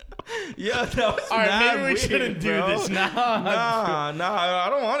 Yeah, that was All right, mad maybe we weird, shouldn't do bro. this now. Nah, I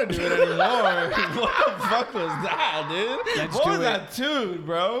don't want to do it anymore. What the fuck was that, dude? Let's What do was it. that toot,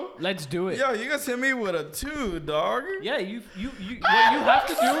 bro? Let's do it. Yo, you guys hit me with a toot, dog. Yeah, you what you have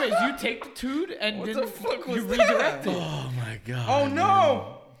to do is you take the toot and What then the fuck was you redirect that? it. Oh my god. Oh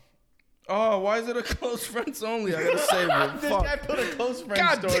no! Oh, why is it a close friends only? I gotta save it. This Fuck. guy put a close friend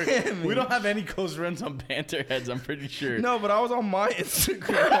God story. damn it. We don't have any close friends on Banterheads, I'm pretty sure. No, but I was on my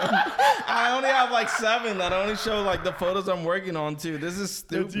Instagram. I only have like 7 that only show like the photos I'm working on too. This is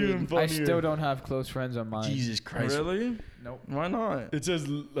That's even stupid. funnier. I still don't have close friends on mine. Jesus Christ. Really? Nope. Why not? It says,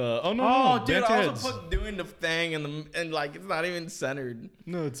 oh no, Oh, no, dude, I Banterheads. also put doing the thing and like it's not even centered.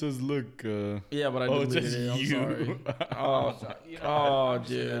 No, it says, look. Yeah, but I Oh, it deleted says it. I'm you. sorry. Oh, You know, oh, I'm just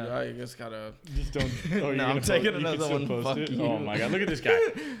dude, gonna- I just gotta. Just don't. Oh, you're No, gonna I'm taking post- you can another still one. post Fuck it? you. Oh my god, look at this guy.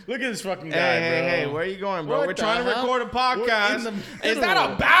 Look at this fucking guy, Hey, bro. where are you going, bro? What We're the trying to hell? record a podcast. We're in the Is that a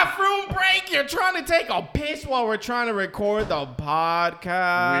middle. bathroom break? You're trying to take a piss while we're trying to record the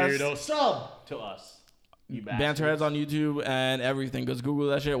podcast. Weirdo. Sub to us. You Banterheads on YouTube and everything. Just Google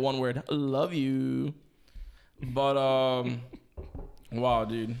that shit. One word. Love you. But wow,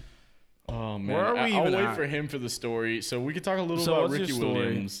 dude. Oh man, Where are we I'll even wait at? for him for the story, so we could talk a little So about what's your Ricky story?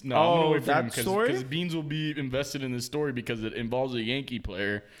 Williams. No, Oh, I'm gonna wait for that him story? because Beans will be invested in this story because it involves a Yankee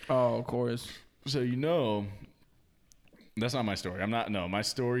player. Oh, of course. So you know, that's not my story. My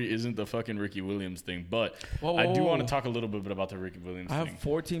story isn't the fucking Ricky Williams thing, but Whoa, I do whoa. want to talk a little bit about the Ricky Williams I have thing.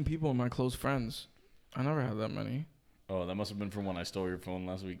 14 people in my close friends. I never had that many. Oh, that must have been from when I stole your phone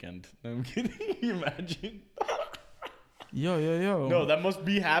last weekend. No, I'm kidding. You imagine? Yo. No, that must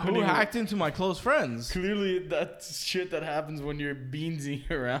be happening. Who hacked into my close friends? Clearly, that's shit that happens when you're beansing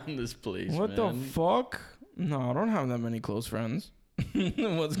around this place. What the man. fuck? No, I don't have that many close friends.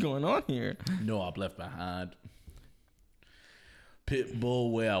 What's going on here? No, I've left behind.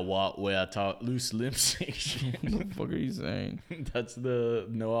 Pitbull, where I walk, where I talk, loose limb section. What the fuck are you saying? That's the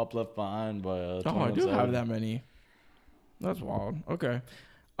No Op Left Behind by Oh, I 21 do have Savage. that many. That's wild. Okay.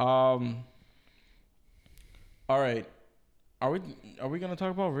 All right. Are we gonna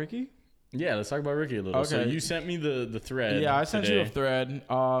talk about Ricky? Yeah, let's talk about Ricky a little. So Okay. you sent me the thread. Yeah, I sent you a today. thread.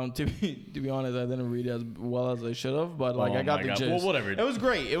 To be honest, I didn't read it as well as I should have, but like Oh I got my the God. gist. Well, whatever. It was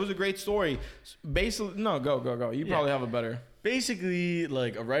great. It was a great story. Basically, no, go. You Yeah. probably have a better. Basically,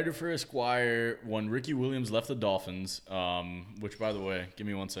 like a writer for Esquire when Ricky Williams left the Dolphins. Which, by the way, give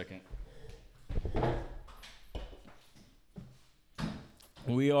me 1 second.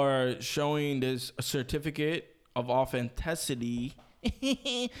 We are showing this certificate of authenticity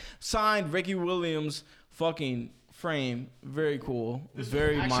signed Ricky Williams fucking frame. Very cool.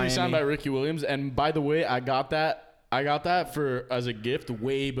 Very Actually signed by Miami. Ricky Williams, and by the way, I got that for as a gift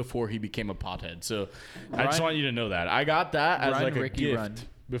way before he became a pothead. So I just Run. want you to know that I got that as Run, like a Ricky, gift run.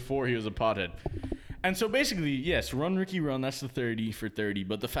 before he was a pothead. And so basically, yes, run Ricky run. That's the 30 for 30.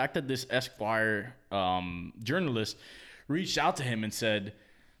 But the fact that this Esquire journalist reached out to him and said,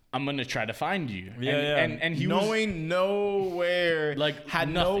 "I'm gonna try to find you." And he was knowing nowhere, Like, had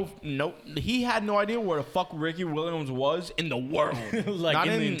no, he had no idea where the fuck Ricky Williams was in the world, like not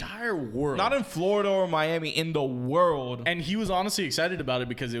in the entire world. not in Florida or Miami, in the world. And he was honestly excited about it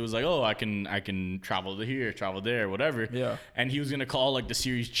because it was like, oh, I can travel to here, travel there, whatever. Yeah. And he was gonna call like the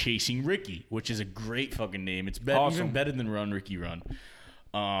series Chasing Ricky, which is a great fucking name. It's better, Awesome. even better than Run Ricky Run.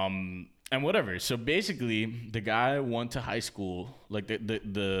 And whatever. So basically, the guy went to high school. Like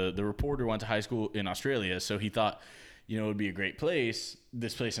the reporter went to high school in Australia. So he thought, it would be a great place.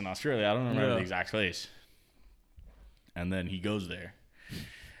 This place in Australia. I don't remember Yeah. the exact place. And then he goes there.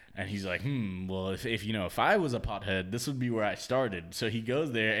 And he's like, well, if I was a pothead, this would be where I started. So he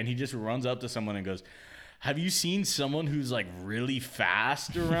goes there and he just runs up to someone and goes, "Have you seen someone who's like really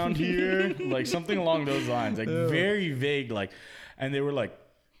fast around here?" Like something along those lines, like very vague. Like, and they were like,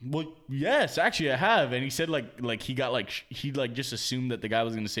 "Well, yes, actually I have." And he said like he got he just assumed that the guy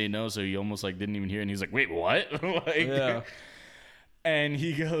was going to say no. So he almost like didn't even hear. And he's like, "Wait, what?" Like, Yeah. And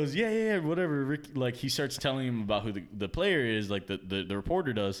he goes, yeah, whatever. Rick, like he starts telling him about who the player is, like the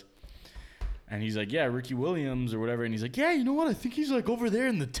reporter does. And he's like, yeah, Ricky Williams or whatever. And he's like, yeah, you know what? I think he's like over there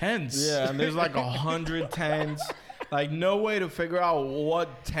in the tents. Yeah, and there's like 100 tents. Like no way to figure out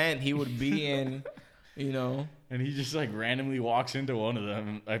what tent he would be in, And he just like randomly walks into one of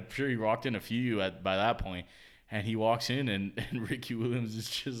them. I'm sure he walked in a few by that point. And he walks in and Ricky Williams is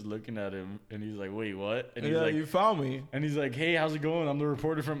just looking at him. And he's like, wait, what? And he's Yeah, like, you found me. and he's like, hey, how's it going? I'm the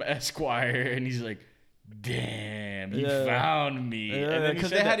reporter from Esquire. And he's like, damn, you Yeah. found me. And Yeah, then he because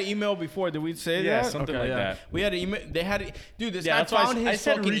said they had that- an email before. Did we say Yeah, that? something like that. We had an email. They had, dude. This Yeah, guy that's why found his I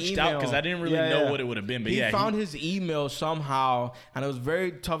said fucking reached email. out because I didn't really know what it would have been. But he yeah, found his email somehow, and it was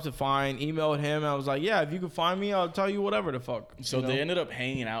very tough to find. Emailed him, and I was like, yeah, if you can find me, I'll tell you whatever the fuck. So they ended up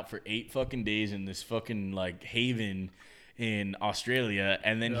hanging out for 8 fucking days in this fucking like haven in Australia,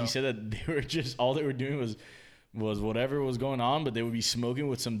 and then he said that they were just all they were doing was whatever was going on, but they would be smoking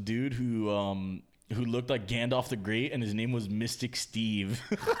with some dude who looked like Gandalf the Great, and his name was Mystic Steve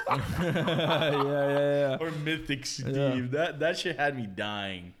yeah. or Mythic Steve. That shit had me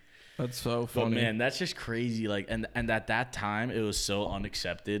dying. That's so But funny. man, that's just crazy. Like, and at that time, it was so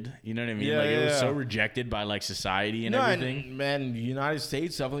unaccepted. You know what I mean? Yeah, like, it was yeah. so rejected by like society and no, everything. and, man, the United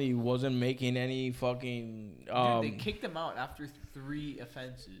States definitely wasn't making any fucking. Dude, they kicked him out after 3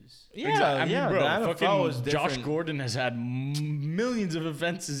 offenses. Yeah, I mean, yeah. bro, the NFL fucking was Josh different. Gordon has had millions of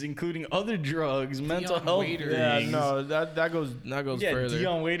offenses, including other drugs, mental Deion health Waiters. Yeah, things. no, that goes Yeah, further.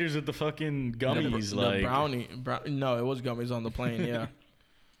 Deion Waiters with the fucking gummies, the like. brownie. No, it was gummies on the plane. Yeah.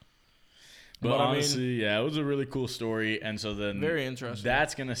 But I mean, honestly, yeah, it was a really cool story, and so then Very interesting.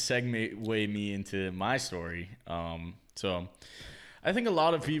 That's gonna segue me into my story. So I think a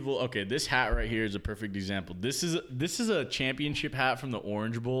lot of people. Okay, this hat right here is a perfect example. This is a championship hat from the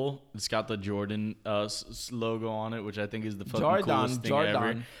Orange Bowl. It's got the Jordan logo on it, which I think is the fucking coolest thing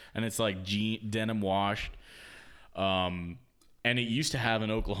ever. And it's like denim washed. And it used to have an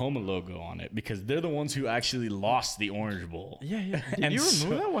Oklahoma logo on it because they're the ones who actually lost the Orange Bowl. yeah. Did And you remove so-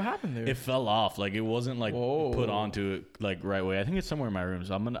 that? What happened there? It fell off. Like it wasn't like Whoa. put onto it like right way. I think it's somewhere in my room.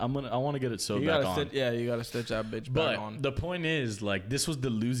 So I want to get it sewed you back gotta on. you gotta stitch that bitch But back on. the point is, like, this was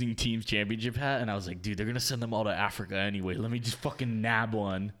the losing team's championship hat, and I was like, dude, they're gonna send them all to Africa anyway. Let me just fucking nab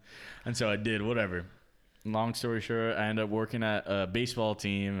one. And so I did. Whatever. Long story short, I ended up working at a baseball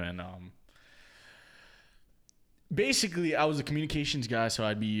team, and basically I was a communications guy, so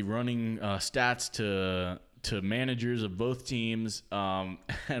I'd be running stats to managers of both teams.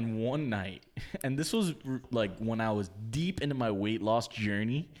 And one night, and this was like when I was deep into my weight loss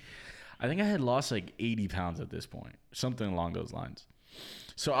journey. I think I had lost like 80 pounds at this point, something along those lines.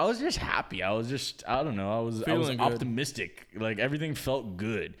 So I was just happy. I don't know. I was Feeling good. optimistic. Like everything felt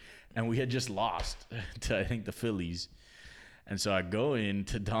good, and we had just lost to I think the Phillies. And so I go in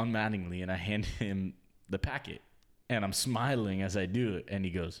to Don Mattingly and I hand him the packet, and I'm smiling as I do it, and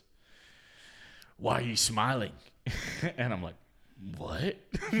he goes, "Why are you smiling?" And I'm like, "What?"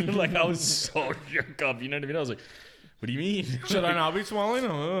 Like I was so shook up. You know what I mean? I was like, "What do you mean?" Should I not be smiling?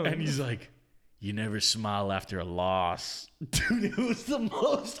 And he's like, You never smile after a loss. Dude, it was the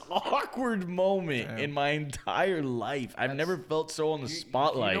most awkward moment in my entire life. I've never felt so on the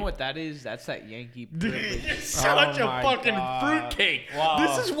spotlight. You know what that is? That's that Yankee Dude, privilege. you're such a my fucking God. fruitcake. Wow.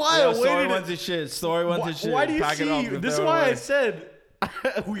 This is why Yo, I Story waited. went to shit. Story went to shit. Why do you Pack it up see? and This is throw it why I away. said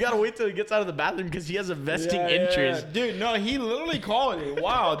we gotta wait till he gets out of the bathroom because he has a vesting Yeah, interest. yeah. Dude, no, he literally called it.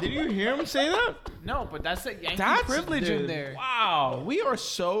 Wow, did you hear him say that? No, but that's that Yankee That's privilege dude, in there. Wow, we are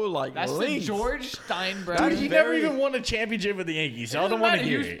so like That's linked. the George Steinbrenner. Dude, he never very- even won a championship with the Yankees, so I Doesn't don't want to matter,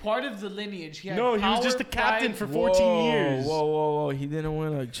 hear he was it. part of the lineage. He had No, he was power, just the captain pride, for 14 years. Whoa! He didn't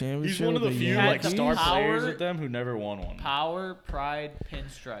win a championship. He's one of the with few had like the star power- players with them who never won one. power, pride,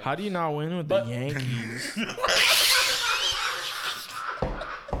 pinstripes. How do you not win with But- the Yankees?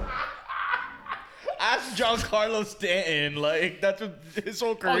 Ask Giancarlo Stanton. Like that's what his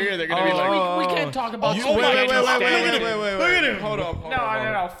whole Oh, career. They're gonna be like, we can't talk about You- spaghetti wait, Stanton. Look at him. Hold up.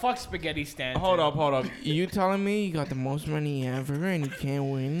 No. Fuck spaghetti Stanton. Hold up. You telling me you got the most money ever and you can't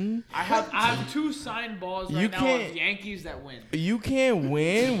win? I have 2 signed balls right You now can't- of Yankees that win. You can't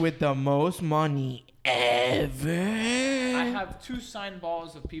win with the most money ever. I have 2 signed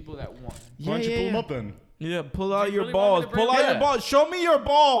balls of people that won. why don't you pull him up then? Yeah, pull out you your really balls. want me to bring Pull out it your up? balls. Show me your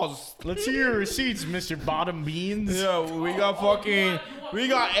balls. Let's see your receipts, Mr. Bottom Beans. Yeah, we got fucking, we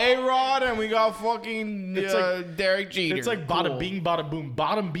got A-Rod and we got fucking It's like- Derek Jeter. It's like bada bing, bada boom.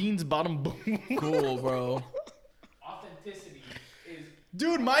 Bottom beans, bottom boom. cool, bro. Authenticity is.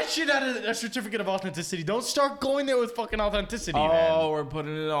 Dude, my shit had a certificate of authenticity. Don't start going there with fucking authenticity, Oh, man. we're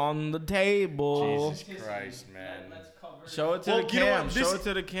putting it on the table. Jesus Christ, man. Let's cover. Show it to Well, the you know cam. what? Show This- it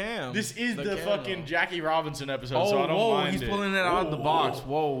to the cam. This is the cam, fucking though. Jackie Robinson episode, Oh, so I don't whoa, mind he's it. pulling it out of the box.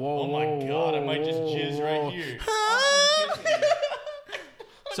 Whoa. Oh my god, I might just jizz right here.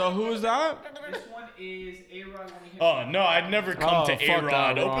 So who's that? This one is A-Rod when he hit. Oh no, I'd never come to fuck A-Rod.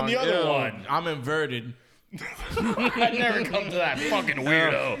 that, Open Ron. the other Ew, one. I'm inverted. I'd never come to that fucking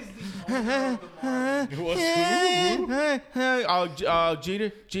weirdo. What's who? Jeter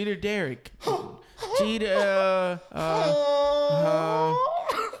Derek.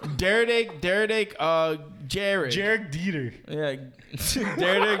 Derek, Jared. Jared Dieter. Yeah,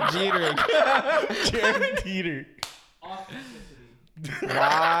 Derek Jeter. Jared Dieter. Authenticity.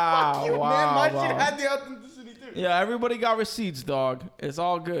 Wow, Man, my shit wow. had the authenticity too. Yeah, everybody got receipts, dog. It's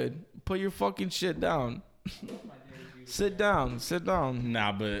all good. Put your fucking shit down. Sit down.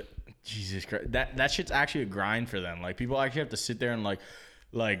 Nah, but Jesus Christ, that shit's actually a grind for them. Like people actually have to sit there and like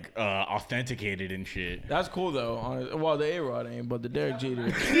authenticate it and shit. That's cool though. Well, the A-Rod ain't, but the Derek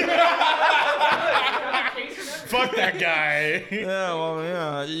Jeter. Fuck that guy. Yeah, well,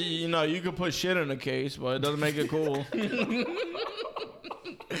 yeah. You know, you could put shit in a case, but it doesn't make it cool.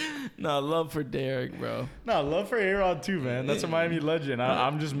 No, love for Derek, bro. No, love for A-Rod too, man. That's a Miami legend.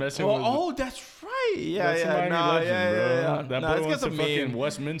 I'm just messing with. Oh, that's right. Yeah, That's a yeah. Miami No, legend, yeah, bro. yeah. That No, boy let's went get to some fucking meme.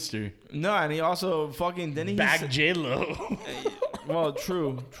 Westminster. No, and he also fucking didn't he? Back J-Lo. Well,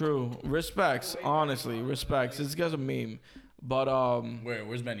 true. Respects, honestly, respects. This guy's a meme, but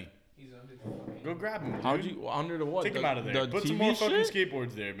Where's Benny? He's under the fucking. Go grab him. Dude. how'd you under the what? Take him The- out of there. The Put TV some more fucking shit?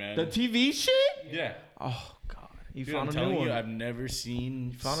 skateboards there, man. The TV shit? yeah. Oh God, he Dude, I'm found a telling new you, one. I've never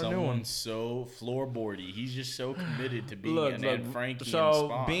seen found a new someone one. so floorboardy. He's just so committed to being Look, an look, Aunt Frankie and so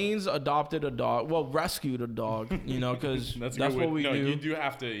Spawn. Beans adopted a dog. Well, rescued a dog. You know, because that's, a good what way- we no, do. You do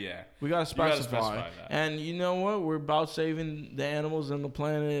have to, yeah. We gotta gotta specify. specify that. And you know what? We're about saving the animals and the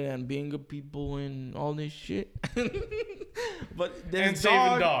planet and being good people and all this shit. But this And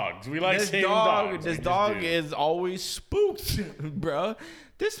saving dogs. We like this saving dog, dogs. this We just dog do. is always spooked, bro.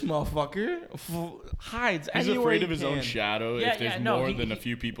 This motherfucker hides He's anywhere afraid he of his own can. shadow Yeah, if there's yeah, no, more he- than a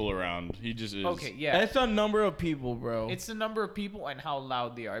few people around. He just is. Okay, yeah. It's a number of people, bro. It's the number of people and how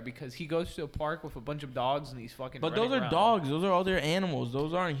loud they are because he goes to a park with a bunch of dogs and he's fucking. But those running are around. dogs. Those are other animals.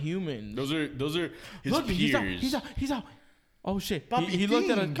 Those aren't humans. Those are his Look, peers. he's out. Oh shit! Bobby He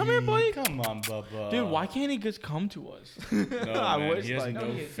looked at us. Come here, buddy. Come on, Bubba. Dude, why can't he just come to us? No, I man, wish he has like no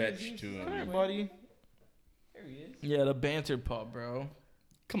Okay, fetch he's- to Come here, him. buddy. There he is. Yeah, the banter pup, bro.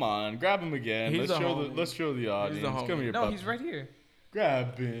 Come on, grab him again. He's Let's the show homie. let's show the audience. homie. Come here, No, puppy. he's right here.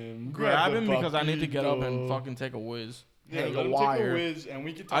 Grab him. Grab the him because I need to get up and puppy, fucking take a whiz. Yeah, Hang let a him take a wire. whiz, and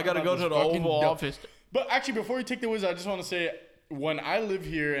we can. Talk I gotta about go to this the fucking Oval dog. Office. But actually, before you take the whiz, I just want to say, when I live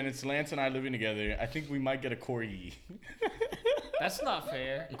here and it's Lance and I living together, I think we might get a corgi. That's not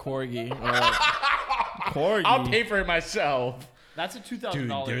fair. Corgi. Corgi. I'll pay for it myself. That's a Dude,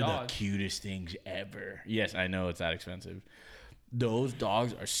 $2,000 they're dog. the cutest things ever. Yes, I know it's that expensive. Those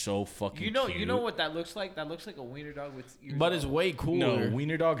dogs are so fucking You know cute. what that looks like? That looks like a wiener dog with ears. But on. it's way No, cooler.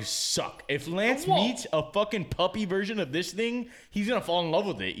 wiener dogs suck. If Lance Whoa. meets a fucking puppy version of this thing, he's gonna fall in love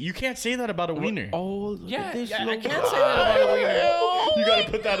with it. You can't say that about a wiener. Oh, look Yeah, at this I little can't say that about a wiener. You gotta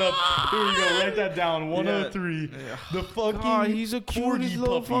put that up. Here we go. Write that down. 103. The fucking God, he's a cutest corgi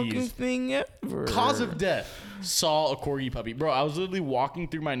little fucking puppies. thing ever. Cause of death. Saw a corgi puppy. Bro, I was literally walking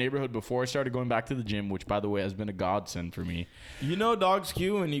through my neighborhood before I started going back to the gym, which, by the way, has been a godsend for me. You know dogs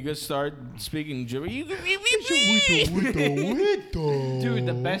cute when you just start speaking gibberish. Dude,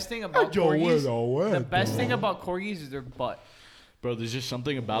 the best thing about corgis is their butt. Bro, there's just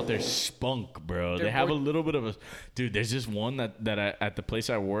something about their spunk, bro. Their They have a boy- little bit of a... Dude, there's just one that I, at the place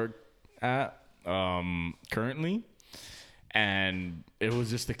I work at currently, and it was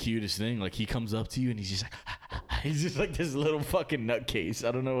just the cutest thing. Like, he comes up to you, and he's just like... He's just like this little fucking nutcase.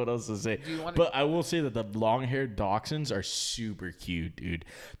 I don't know what else to say. Do you wanna- But I will say that the long-haired dachshunds are super cute, dude.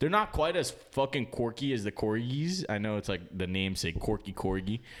 They're not quite as fucking quirky as the corgis. I know it's like the namesake, Corky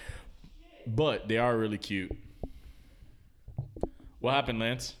Corgi. But they are really cute. What happened,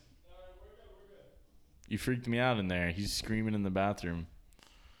 Lance? You freaked me out in there. He's screaming in the bathroom.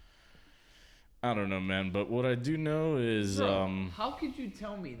 I don't know, man. But what I do know is... How could you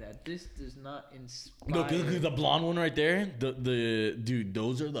tell me that this does not inspire? Look, the blonde one right there. The dude,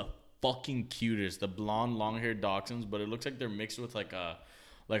 those are the fucking cutest. The blonde, long-haired dachshunds, but it looks like they're mixed with like a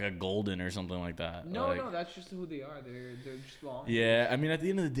golden or something like that. No, Like, no, that's just who they are. They're just long. Yeah, I mean, at the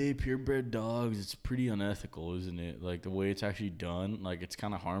end of the day, purebred dogs, it's pretty unethical, isn't it? Like the way it's actually done, like it's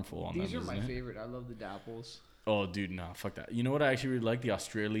kind of harmful on These them. are my isn't it? favorite. I love the dapples. Oh, dude, nah, fuck that. You know what I actually really like? The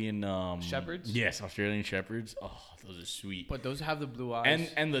Australian Shepherds? Yes, Australian shepherds. Oh, those are sweet. But those have the blue eyes.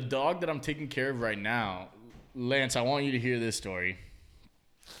 And the dog that I'm taking care of right now, Lance, I want you to hear this story.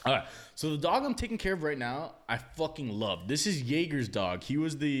 All right, so the dog I'm taking care of right now, I fucking love. This is Jaeger's dog. He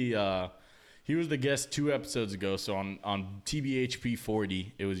was the guest 2 episodes ago. So on TBHP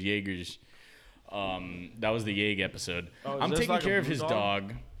 40, it was Jaeger's. That was the Jaeg episode. Oh, is I'm this taking like a care of blue his dog?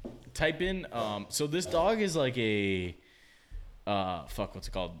 dog. Type in. So this dog is like a. Fuck, what's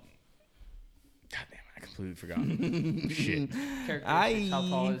it called? God damn it, I completely forgot. Shit. Characteristics. How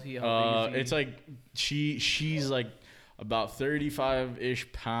tall is he? How big is he? It's like she's like about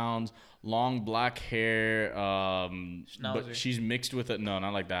 35-ish pounds, long black hair. But Schnauzer. she's mixed with no,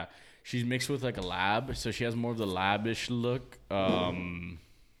 not like that. She's mixed with like a lab, so she has more of the labbish look. Fuck,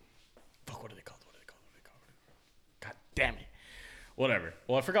 what are they called? God damn it. Whatever.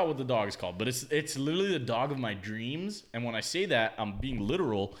 Well, I forgot what the dog is called, but it's literally the dog of my dreams. And when I say that, I'm being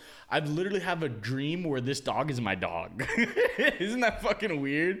literal. I literally have a dream where this dog is my dog. Isn't that fucking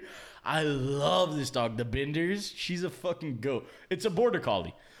weird? I love this dog. The Binders, she's a fucking goat. It's a border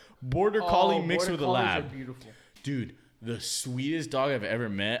collie. Border collie mixed Border with a collies lab. are beautiful. Dude, the sweetest dog I've ever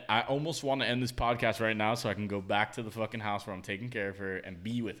met. I almost want to end this podcast right now so I can go back to the fucking house where I'm taking care of her and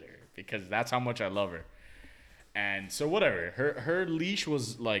be with her because that's how much I love her. And so whatever, her leash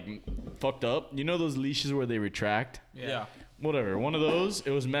was like fucked up. You know those leashes where they retract? Yeah. Whatever. One of those, it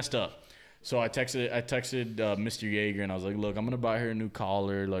was messed up. So I texted Mr. Jaeger and I was like, look, I'm gonna buy her a new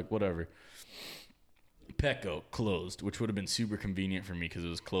collar, like whatever. Petco closed, which would have been super convenient for me because it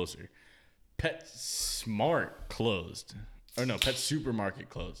was closer. PetSmart closed. Or no, Pet Supermarket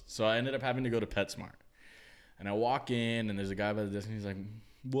closed. So I ended up having to go to PetSmart. And I walk in and there's a guy by the desk and he's like,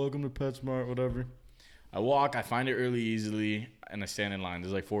 welcome to PetSmart, whatever. I walk, I find it really easily, and I stand in line.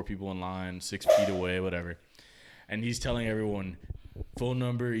 There's like 4 people in line, 6 feet away, whatever. And he's telling everyone, phone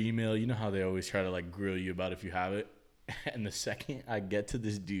number, email. You know how they always try to like grill you about if you have it. And the second I get to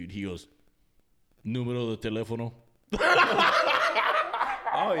this dude, he goes, número de teléfono.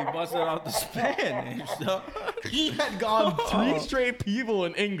 Oh, he busted out the Spanish. He had gone 3 straight people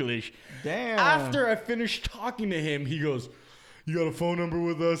in English. Damn. After I finished talking to him, he goes, you got a phone number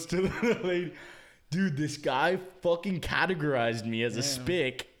with us to the lady? Dude, this guy fucking categorized me as a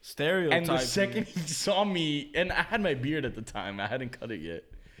spick. Stereotype. And the second he saw me, and I had my beard at the time. I hadn't cut it yet.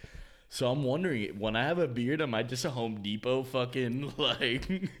 So I'm wondering, when I have a beard, am I just a Home Depot fucking, like...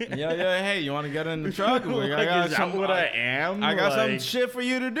 Yeah, hey, you want to get in the truck? like, I got is some, that what I am? I got some Like, shit for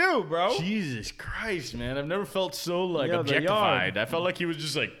you to do, bro. Jesus Christ, man. I've never felt so, like, Yeah, the objectified. yard. I felt like he was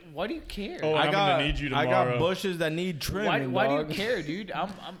just like, Why do you care? oh, I'm going to need you tomorrow. I got bushes that need trimming, Why do you dog. care, dude? I'm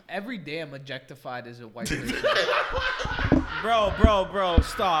every day I'm objectified as a white person. Bro,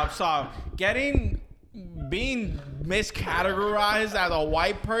 stop. Being miscategorized as a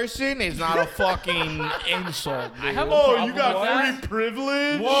white person is not a fucking insult. Dude. I have a Oh, problem you got with that. free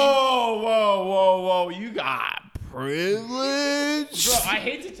privilege? Whoa. You got privilege? Bro, I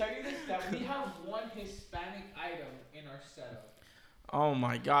hate to tell you this, that we have one Hispanic item in our setup. Oh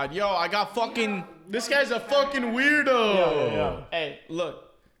my god, yo, I got fucking. This guy's a fucking weirdo. Hey,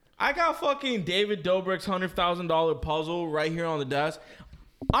 look, I got fucking David Dobrik's $100,000 puzzle right here on the desk.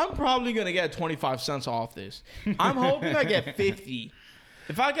 I'm probably gonna get 25 cents off this. I'm hoping I get 50.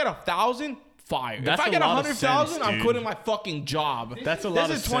 If I get 1,000, fire. That's if I a get lot of 100,000, cents, I'm dude. quitting my fucking job. That's a lot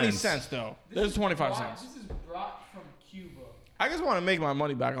This of is 20 cents. cents though. This is 25 cents. This is brought from Cuba. I just want to make my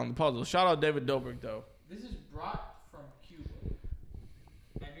money back on the puzzle. Shout out David Dobrik though. This is brought from Cuba.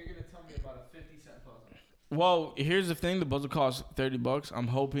 And you're gonna tell me about a 50-cent puzzle. Well, here's the thing: the puzzle costs $30. I'm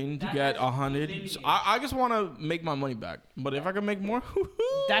hoping to That get has 100. lineage. So I just want to make my money back. But if I can make more,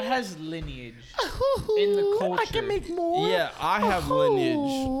 That has lineage in the culture. I can make more. yeah, I have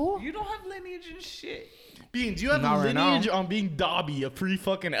lineage. You don't have lineage and shit. Beans, you have Not right lineage now. on being Dobby, a free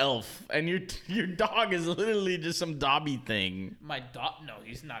fucking elf, and your dog is literally just some Dobby thing. My dog? No,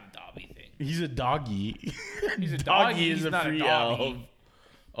 he's not a Dobby thing. He's a doggy. He's a Doggy doggy, is he's a not a free Dobby. elf.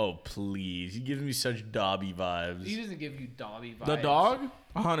 Oh please, he gives me such Dobby vibes. He doesn't give you Dobby vibes. The dog,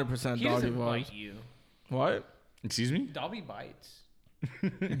 100% He doggy doesn't vibes. bite you. What? Excuse me? Dobby bites.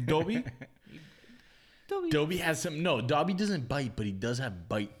 Dobby? Dobby has some. No, Dobby doesn't bite, but he does have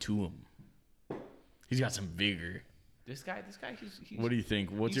bite to him. He's got some vigor. This guy, he's What do you think?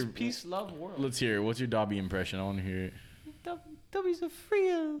 What's he's your peace, love, world. Let's hear it. What's your Dobby impression? I want to hear it. Dobby's a free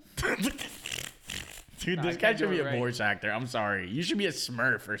elf. Dude, Nah, this I guy can't should do be it a right. voice actor. I'm sorry. You should be a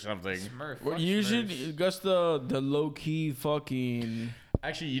Smurf or something. Smurf. Well, fuck you Smurfs. should just the low key fucking.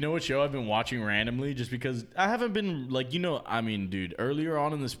 Actually, you know what show I've been watching randomly just because I haven't been like, I mean, dude, earlier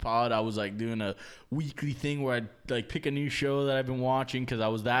on in this pod, I was like doing a weekly thing where I'd like pick a new show that I've been watching because I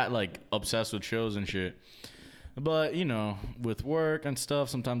was that like obsessed with shows and shit. But, with work and stuff,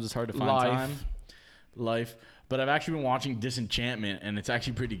 sometimes it's hard to find Life. But I've actually been watching Disenchantment and it's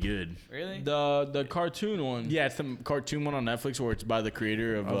actually pretty good. Really? The cartoon one. Yeah, it's the cartoon one on Netflix where it's by the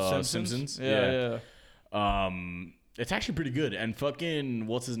creator of Simpsons. Yeah. It's actually pretty good. And fucking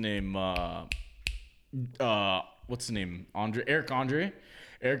what's his name? Eric Andre.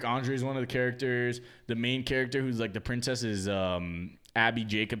 Eric Andre is one of the characters. The main character who's like the princess is Abby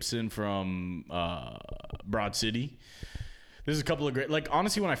Jacobson from Broad City. There's a couple of great, like,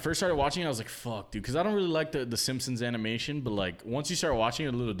 honestly, when I first started watching it, I was like, fuck, dude, because I don't really like the Simpsons animation, but like once you start watching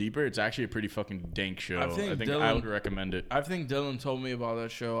it a little deeper, it's actually a pretty fucking dank show. I think I Dylan- would recommend it. I think Dylan told me about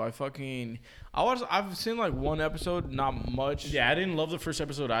that show. I've seen like one episode, not much. Yeah, I didn't love the first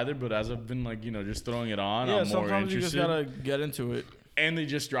episode either, but as I've been like, just throwing it on, Yeah, I'm more sometimes you just interested. gotta get into it. And they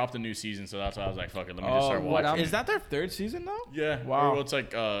just dropped a new season, so that's why I was like, fuck it, let me just start what watching. Is that their third season now? Yeah, Wow. Or it's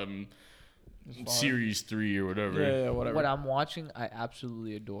like series 3 or whatever. Yeah, whatever. What I'm watching, I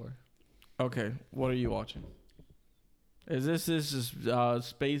absolutely adore. Okay, what are you watching? Is this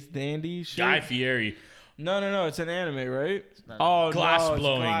Space Dandy shit? Guy Fieri. No, it's an anime, right? not. Oh, Glass no, it's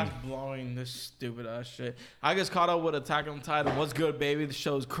blowing. Glass blowing. This stupid ass shit. I just caught up with Attack on Titan. What's good, baby? The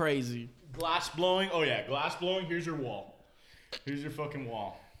show's crazy. Glass blowing. Oh yeah, glass blowing. Here's your wall. Here's your fucking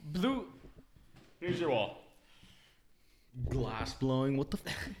wall. Blue. Here's your wall. Glass blowing. What the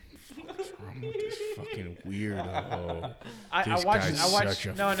What's wrong with this fucking weirdo? I This watched. guy's I watched. such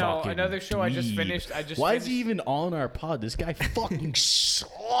a No, fucking another show I just dweeb. finished. Why is he even on our pod? This guy fucking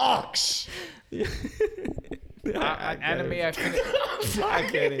sucks. anime? I finished. I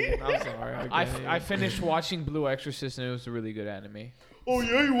get it. I'm sorry. I finished watching Blue Exorcist and it was a really good anime. Oh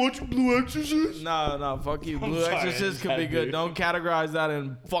yeah, you watching Blue Exorcist? No, fuck you. Blue sorry, Exorcist could be dude. good. Don't categorize that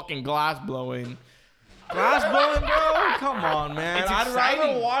in fucking glass blowing. Glass blowing, bro? Come on, man. It's I'd rather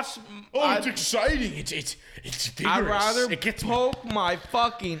exciting. watch. Oh, it's exciting. It's vigorous. I'd rather it gets poke my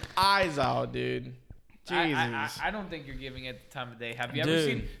fucking eyes out, dude. Jesus. I don't think you're giving it the time of day. Have you ever Dude.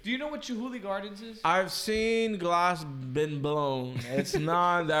 seen? Do you know what Chihuly Gardens is? I've seen glass been blown. It's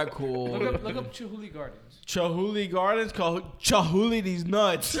not that cool. Look up Chihuly Gardens. Chihuly Gardens called Chihuly these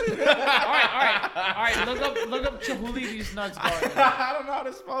nuts. all right. Look up Chihuly these nuts gardens. I don't know how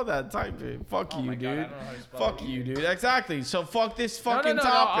to spell that. Type it. Fuck Oh you, my God, I dude. don't know how to spell Fuck it. you, dude. Exactly. So fuck this No, fucking no,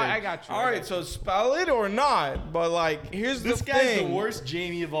 topic. I got you. All right, so spell it or not. But like, here's This the guy's thing. the worst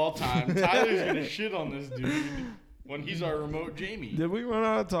Jamie of all time. Tyler's gonna shit on this dude when he's our remote Jamie. Did we run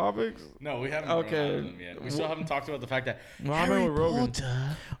out of topics? No, we haven't. Okay. Run out of them yet. We still haven't talked about the fact that What happened with Rogan?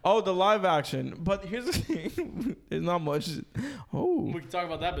 Oh, the live action. But here's the thing. There's not much. Oh. We can talk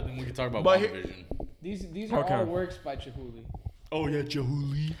about that, but then we can talk about But WandaVision. These are Okay. all works by Chihuly. Oh yeah,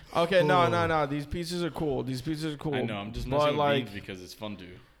 Jahuli. Okay, no. These pieces are cool. I know. I'm just But, messing with like, beans because it's fun to.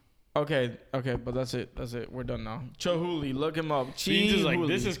 Okay, but that's it. We're done now. Chihuly, look him up. Beans is like, Chihuly.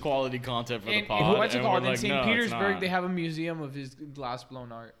 this is quality content for the In pod. what's it and we're called? In like, St. no, it's Petersburg, not. they have a museum of his glass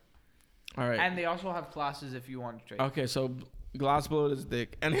blown art, All right. and they also have classes if you want to trade. Okay, so Glass blowed his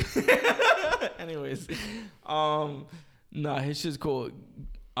dick. Anyways, nah, his shit's cool.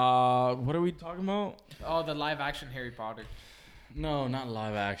 What are we talking about? Oh, the live action Harry Potter. No, not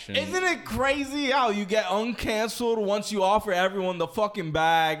live action. Isn't it crazy how you get uncanceled once you offer everyone the fucking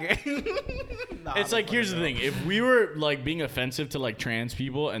bag? Nah, It's like, here's the thing. If we were like being offensive to like trans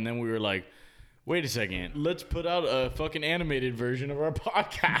people and then we were like, wait a second, let's put out a fucking animated version of our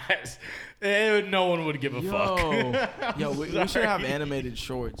podcast, no one would give a fuck. Yo, we should have animated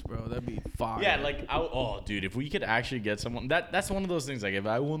shorts, bro. That'd be fire. Yeah, like, dude, if we could actually get someone, that's one of those things. Like, if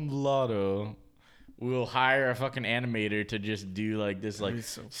I won the lotto, we'll hire a fucking animator to just do like this, like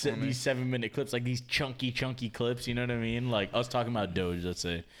so funny. these 7-minute clips, like these chunky clips. You know what I mean? Like us talking about Doge, let's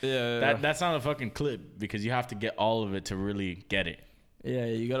say. Yeah. That's not a fucking clip because you have to get all of it to really get it. Yeah,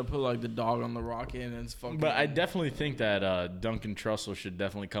 you gotta put like the dog on the rocket and it's fucking. But I definitely think that Duncan Trussell should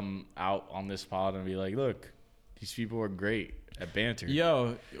definitely come out on this pod and be like, look, these people are great at banter.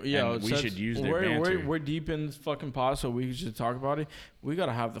 Yo, And we should use their banter. We're deep in this fucking pod, so we should talk about it. We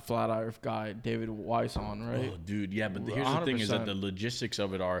gotta have the Flat Earth guy, David Weiss, on, right? Oh, dude, yeah, but here's the thing: is that 100%. the logistics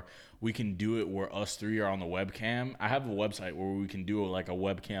of it are we can do it where us three are on the webcam. I have a website where we can do like a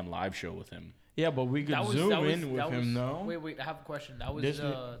webcam live show with him. Yeah, but we could zoom in with him, no? Wait, I have a question. That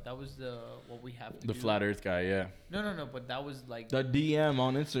was the what we have to The do. Flat Earth guy, yeah. No, but that was like The DM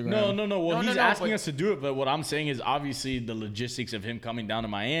on Instagram. No. Well, No, he's no, asking but- us to do it, but what I'm saying is obviously the logistics of him coming down to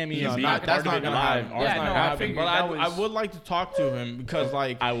Miami and being Not, a that's part of not it gonna live. happen. are That's Yeah, not no, gonna I happen. figured But that I was- would like to talk to him because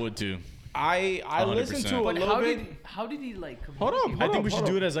like I would too. I listened to a 100%. But little bit. how did he like? Hold up, communicate I think we hold should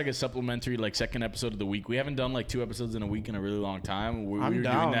up. do it as like a supplementary, like second episode of the week. We haven't done like 2 episodes in a week in a really long time. We I'm were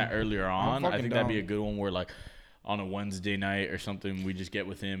down. doing that earlier on. I fucking think that'd be down. a good one where like on a Wednesday night or something, we just get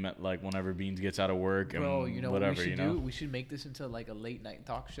with him at like whenever Beans gets out of work and Bro, you know whatever, what we should you know. do? We should make this into like a late night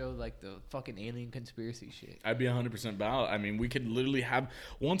talk show, like the fucking alien conspiracy shit. I'd be 100% about. I mean, we could literally have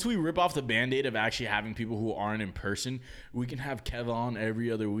once we rip off the band-aid of actually having people who aren't in person, we can have Kev on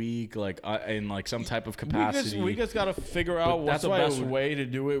every other week, like in like some type of capacity. We just gotta figure out what's that's the why best we're- way to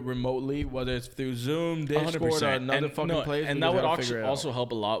do it remotely, whether it's through Zoom, Discord, or 100%. another And fucking no, place. And we that just would gotta figure it also out.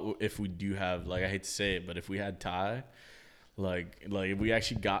 help a lot if we do have, like, I hate to say it, but if we had Ty, like if we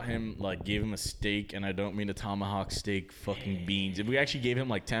actually got him, like gave him a steak, and I don't mean a tomahawk steak, fucking beans. If we actually gave him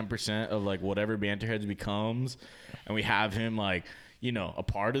like 10% of like whatever Banterheads becomes, and we have him like, you know, a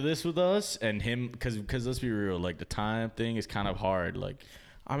part of this with us, and him, because let's be real, like the time thing is kind of hard, like.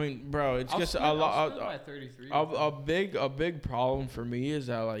 I mean, bro, it's I'll just split- a I'll lot. split my 33. A big problem for me is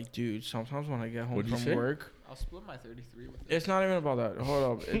that, like, dude, sometimes when I get home What'd you from say? work, I'll split my 33 with it. it's not even about that.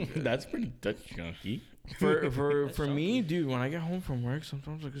 Hold up. That's pretty chunky. For me, dude, when I get home from work,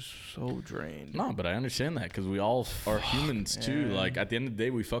 sometimes like it's so drained. No, but I understand that because we all are humans too. man. Like at the end of the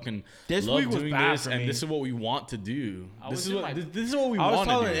day, we fucking This love week was doing bad this, for and me. this is what we want to do. I This was is in what my- this is what we I was want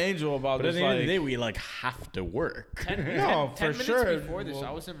to telling do. Angel about But at this. the end of Like, the day, we like have to work. 10 No, 10 for minutes sure. before this, Well-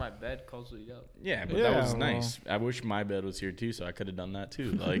 I was in my bed, cozied up. Yeah, but Yeah, that was well. nice. I wish my bed was here too, so I could have done that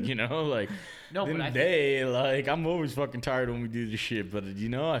too. Like you know, like No, at the but end I of the think day, like I'm always fucking tired when we do this shit. But you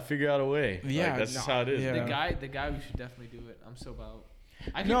know, I figure out a way. Like, Yeah, that's just how it is. yeah. the guy, we should definitely do it. I'm so about.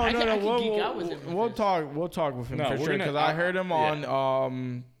 I no, I can we'll, geek out with him. with we'll this. talk. We'll talk with him No, for we're sure. gonna- Because I heard him yeah.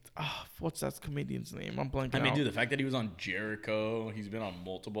 on what's that comedian's name? I'm blanking. I mean, out. dude, the fact that he was on Jericho, he's been on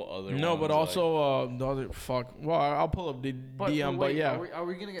multiple other. No, ones, but like- also the other fuck. Well, I'll pull up the DM, but wait, yeah. are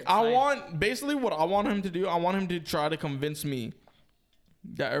we gonna get? I signed? want basically what I want him to do. I want him to try to convince me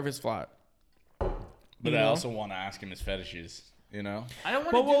that Earth is flat. But you I know? also want to ask him his fetishes. You know. I don't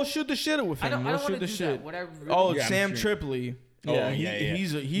want But to. we'll shoot the shit with I him. don't. I We'll don't shoot want to the do shit. that. What I really Oh, Yeah, I'm Sam sure. Tripoli. Oh, Yeah, yeah.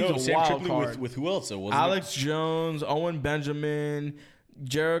 he's a No, he's a Sam wild Tripoli card. with who else? Though, wasn't Alex Jones, Owen Benjamin,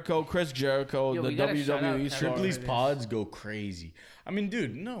 Jericho, Chris Jericho, Yo, the we gotta shout out WWE Kevin star. Tripoli's Sorry. pods go crazy. I mean,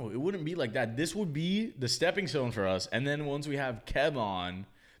 dude, no, it wouldn't be like that. This would be the stepping stone for us. And then once we have Kev on,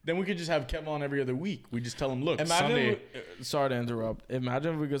 then we could just have Kev on every other week. We just tell him, look, Sunday. Sorry to interrupt.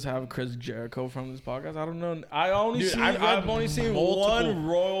 Imagine if we just have Chris Jericho from this podcast. I don't know. I only Dude, see. I've read I've only seen multiple- one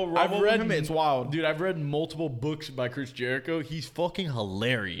Royal Rumble. I've read with him. It's wild. Dude, I've read multiple books by Chris Jericho. He's fucking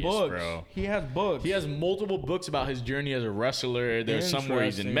hilarious, Books. bro. He has books. He has multiple books about his journey as a wrestler. There's some where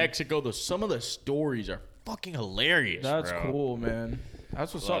he's in Interesting. Mexico. Some of the stories are fucking hilarious. That's bro. cool, man.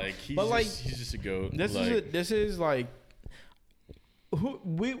 That's what's up. Like, he's But like, he's just a goat. this like, is like,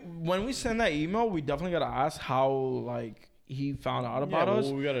 when we send that email, we definitely gotta ask how like he found out about us.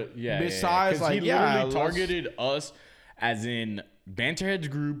 We gotta, Besides, 'cause like, he yeah, literally let's- targeted us, as in Banterheads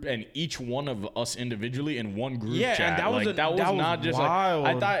group and each one of us individually in one group Yeah, chat. and that was like, that was that was not just wild.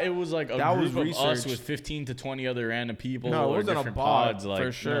 like I thought it was like a That was group of us researched. with 15 to 20 other random people. No, or it wasn't a different bot pods, like,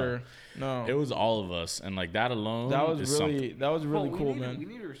 for sure. No, It was all of us, and like that alone. that was is really something. that was really Well, cool, we man.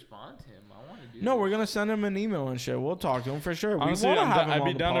 need to respond to him. I want to do. No, this. we're gonna send him an email and shit. We'll talk to him for sure. Honestly, we want to have him I'd on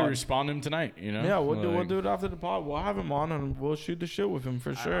be the down to pod. respond to him tonight. You know. Yeah, we'll Like, do it after the pod. We'll have him on and we'll shoot the shit with him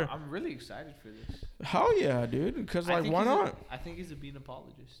for sure. I'm really excited for this. Hell yeah, dude. Because I like, think why he's a- not? I think he's a bean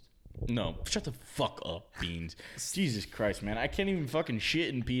apologist. No, shut the fuck up, Beans. Jesus Christ, man. I can't even fucking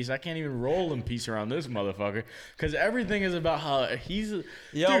shit in peace. I can't even roll in peace around this motherfucker. Because everything is about how he's.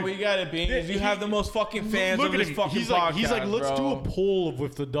 Yo, Dude, we got it, Beans. You have the most fucking fans look of at this him. fucking He's podcast, like, let's do bro. a poll of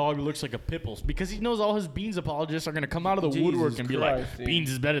if the dog looks like a Pipples. Because he knows all his Beans apologists are going to come out of the Jesus woodwork and be Christ, like, dude. Beans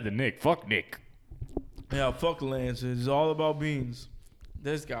is better than Nick. Fuck Nick. Yeah, fuck Lance. It's all about Beans.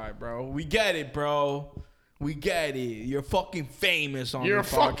 This guy, bro. We get it, bro. We get it. You're fucking famous on You're a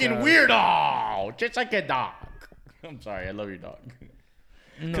this fucking podcast. weirdo. Just like a dog. I'm sorry. I love your dog.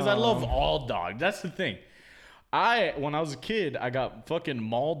 Because I love all dogs. That's the thing. When I was a kid, I got fucking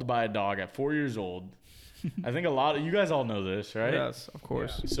mauled by a dog at 4 years old. I think a lot of you guys all know this, right? Yes, of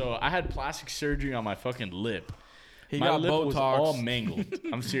course. So I had plastic surgery on my fucking lip. He My got lip Botox. was all mangled.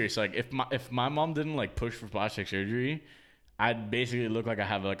 I'm serious. Like if my mom didn't like push for plastic surgery, I'd basically look like I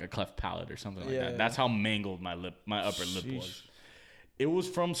have like a cleft palate or something like Yeah, that. yeah. That's how mangled my upper lip Sheesh. was. It was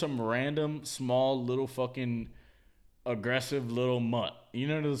from some random small little fucking aggressive little mutt. You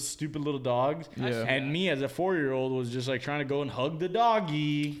know those stupid little dogs? Yeah. And me as a 4-year-old was just like trying to go and hug the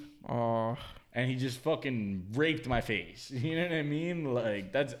doggy. Oh, And he just fucking raped my face. You know what I mean?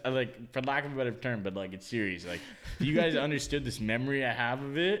 Like, that's, like, for lack of a better term, but, like, it's serious. Like, you guys understood this memory I have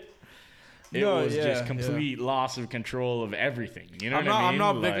of it? It No, was yeah, just complete loss of control of everything. You know I'm what not- I I'm mean?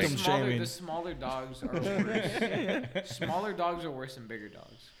 not Like, victim shaming. The smaller dogs are worse. Smaller dogs are worse than bigger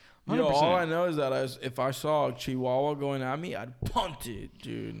dogs. yo, 100%. all I know is that if I saw a Chihuahua going at me, I'd punt it,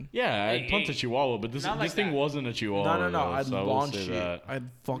 dude. Yeah, I'd Hey, punt hey, a Chihuahua, but this not like thing that. wasn't a Chihuahua. No, though, I'd so I will launch say it. that. I'd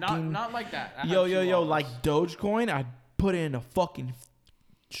fucking. Not like that. I Yo, have chihuahuas. like Dogecoin, I'd put it in a fucking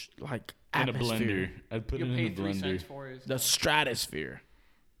like In a atmosphere. blender. I'd put You it in pay a 3 blender. cents for it. The stratosphere.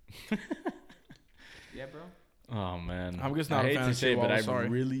 Yeah, bro. Oh, man. I'm just not I a hate fan to of say it, but Chihuahua, I sorry.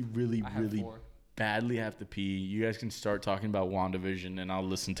 really, really, I have really 4. badly have to pee. You guys can start talking about WandaVision, and I'll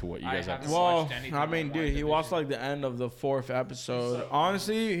listen to what you I guys have to haven't say. Well, watched anything I mean, on dude, he WandaVision. watched like the end of the 4th episode.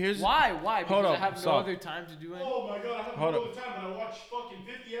 Honestly, here's Why? Because Hold I up, have no stop. other time to do it. Oh my god, I have Hold no up. other time, but I watched fucking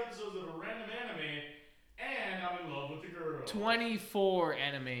 50 episodes of a random anime, and I'm in love with the girl. 24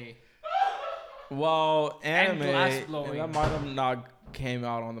 anime. well anime. glass blowing. That might have not came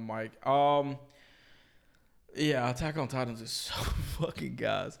out on the mic. Yeah, Attack on Titans is so fucking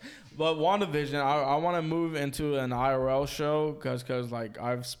gas. But WandaVision, I want to move into an IRL show because like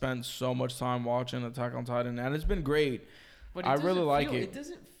I've spent so much time watching Attack on Titan and it's been great. But I really like it. It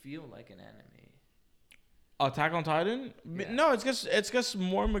doesn't feel like an anime. Attack on Titan? Yeah. No, it's just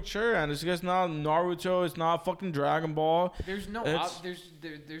more mature and it's just not Naruto. It's not fucking Dragon Ball, There's no It's-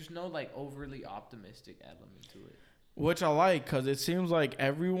 there's no like overly optimistic element to it. which I like because it seems like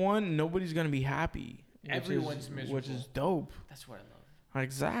nobody's gonna be happy. Everyone's which miserable. is dope. That's what I love.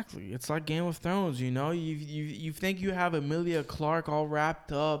 Exactly. It's like Game of Thrones, you know? You think you have Emilia Clarke all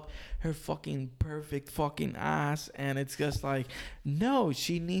wrapped up, her fucking perfect fucking ass, and it's just like, no,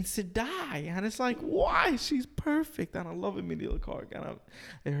 she needs to die. And it's like, why? She's perfect. And I love Emilia Clarke. And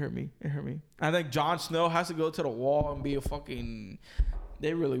it hurt me. It hurt me. I think Jon Snow has to go to the wall and be a fucking...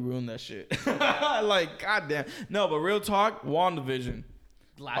 They really ruined that shit. Like, goddamn. No, but real talk, WandaVision.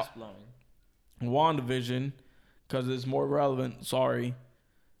 Glass blowing. WandaVision, because it's more relevant. Sorry.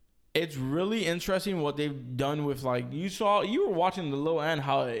 It's really interesting what they've done with like you were watching the little end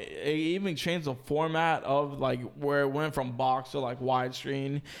how it even changed the format of like where it went from box to like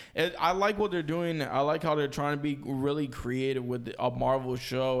widescreen. I like what they're doing. I like how they're trying to be really creative with a Marvel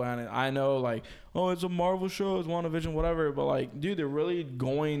show. And I know like, oh, it's a Marvel show, it's WandaVision, whatever. But like, dude, they're really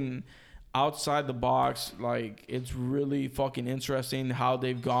going outside the box. Like, it's really fucking interesting how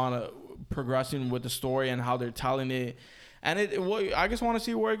they've gone progressing with the story and how they're telling it. And I just want to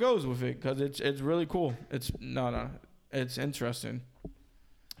see where it goes with it because it's really cool. It's interesting.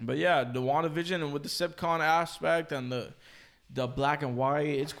 But yeah, the WandaVision and with the Sitcom aspect and the black and white,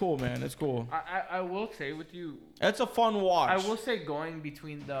 it's cool, man. It's cool. I will say with you, It's a fun watch. I will say going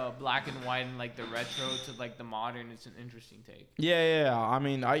between the black and white and like the retro to like the modern, it's an interesting take. Yeah. I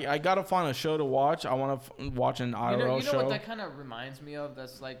mean, I gotta find a show to watch. I want to watch an IRL You know show. what that kind of reminds me of?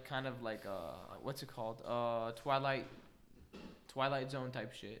 That's like kind of like what's it called? Twilight Zone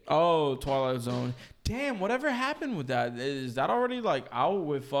type shit. Oh, Twilight Zone. Damn, whatever happened with that? Is that already like out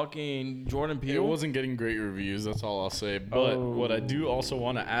with fucking Jordan Peele? It wasn't getting great reviews. That's all I'll say. But what I do also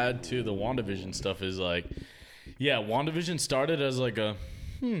want to add to the WandaVision stuff is like, yeah, WandaVision started as like a,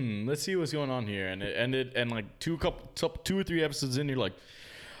 let's see what's going on here, and it ended, and like two or three episodes in, you're like,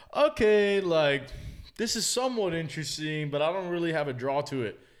 okay, like this is somewhat interesting, but I don't really have a draw to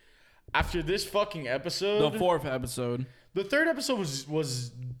it. After this fucking episode, The 4th episode. the 3rd episode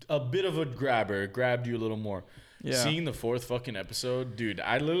was a bit of a grabber. It grabbed you a little more. Yeah. Seeing the 4th fucking episode, dude,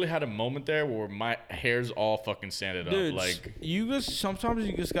 I literally had a moment there where my hairs all fucking standed Dude, up. Like, sometimes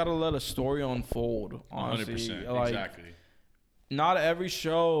you just gotta let a story unfold. Honestly, 100%. like, Exactly. not every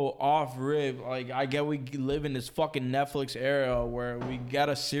show off rip. Like, I get we live in this fucking Netflix era where we get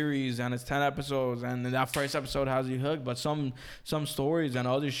a series and it's 10 episodes and that first episode has you hooked, but some stories and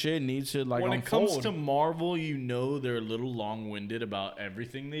other shit needs to like When unfold. it comes to Marvel, you know they're a little long-winded about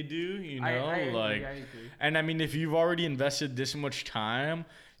everything they do. You know, I agree, like, I agree. and I mean, if you've already invested this much time,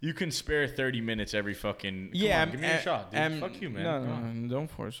 you can spare 30 minutes every fucking. Come on, give me a shot, dude. Fuck you, man. No, Come on. no, don't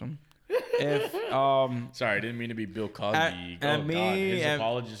force them. If Sorry, I didn't mean to be Bill Cosby. and God, me his and-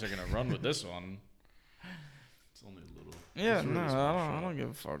 apologists are gonna run with this one. It's only a little. yeah, It's no, really small I shot. don't give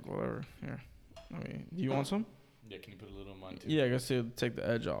a fuck. Whatever. Here, I mean, do you want some? Yeah, can you put a little in mine too? Yeah, I guess to take the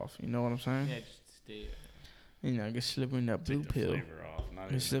edge off. You know what I'm saying? Yeah, just stay. You know, get slip in that blue Take the pill. flavor off,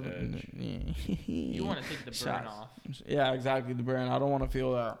 not Get slip even the edge. yeah. You want to take the burn Shots. off. Yeah, exactly. The burn. I don't want to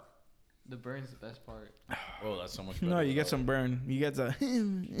feel that. The burn's the best part. Oh, that's so much better. No, you get without some burn. You get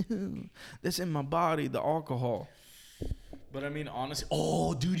the this in my body, the alcohol. it. But I mean, honestly,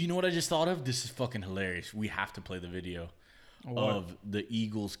 oh, dude, you know what I just thought of? This is fucking hilarious. We have to play the video of the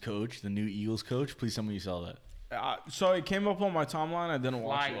Eagles coach, the new Eagles coach. Please tell me you saw that. So it came up on my timeline. I didn't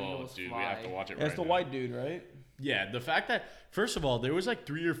watch Fly. it. Eagles dude, we fly. have to watch it. It's right the now. white dude, right? Yeah, the fact that first of all, there was like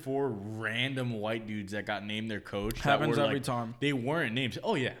 3 or 4 random white dudes that got named their coach. that Happens were, every like, time. They weren't named.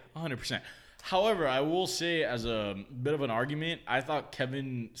 Oh yeah, 100%. However, I will say as a bit of an argument, I thought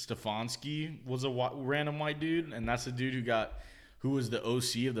Kevin Stefanski was a random white dude, and that's the dude who was the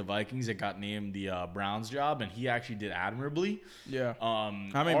OC of the Vikings that got named the Browns job, and he actually did admirably. Yeah. I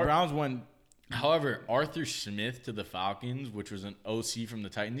I mean, Browns went. However, Arthur Smith to the Falcons, which was an OC from the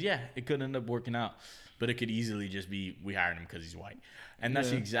Titans, yeah, it could end up working out. But it could easily just be we hired him because he's white. And that's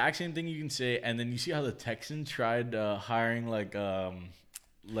the Yeah. exact same thing you can say. And then you see how the Texans tried hiring like a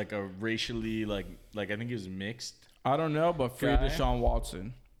racially, like I think he was mixed. I don't know, but free Guy. Deshaun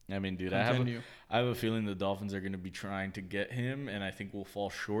Watson. I mean, dude, Continue. I have a feeling the Dolphins are going to be trying to get him, and I think we'll fall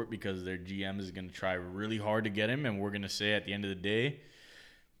short because their GM is going to try really hard to get him, and we're going to say at the end of the day,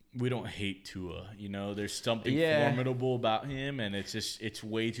 we don't hate Tua. You know, there's something Yeah. formidable about him, and it's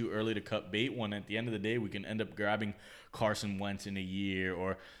way too early to cut bait when at the end of the day we can end up grabbing Carson Wentz in a year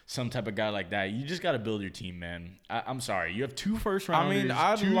or some type of guy like that. You just got to build your team, man. I'm sorry. You have 2 first rounders,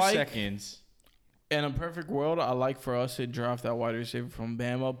 I'd 2 like- seconds. In a perfect world, I like for us to draft that wide receiver from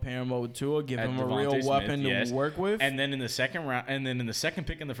Bama, pair him up with Tua, give At him a Devontae real Smith, weapon yes. to work with. And then in the second round, and then in the second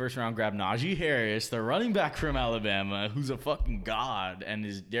pick in the first round, grab Najee Harris, the running back from Alabama, who's a fucking god and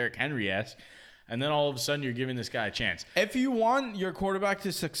is Derrick Henry-esque. And then all of a sudden, you're giving this guy a chance. If you want your quarterback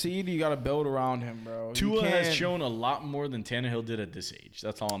to succeed, you got to build around him, bro. You Tua has can't- shown a lot more than Tannehill did at this age.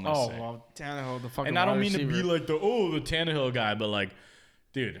 That's all I'm gonna Oh, say. well, Tannehill, the fucking And I don't wide mean to be receiver. like the Tannehill guy, but like,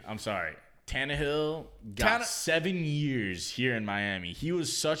 dude, I'm sorry. Tannehill got 7 years here in Miami. He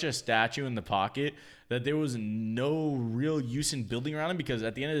was such a statue in the pocket that there was no real use in building around him because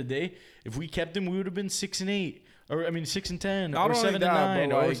at the end of the day, if we kept him, we would have been 6-8, or I mean 6-10, Not or only 7-9, that, or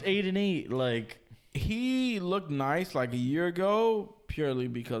but, it was like- 8-8. Like He looked nice like a year ago purely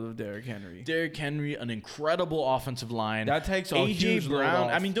because of Derrick Henry. Derrick Henry, an incredible offensive line. That takes a AJ huge load Brown.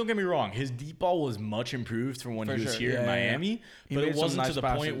 off. I mean, don't get me wrong. His deep ball was much improved from when For he was sure. here Yeah, in yeah, yeah. Miami, He but made it some wasn't nice to the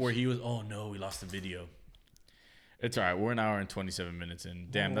passes. point where he was. Oh no, we lost the video. It's all right. We're an hour and 27 minutes in.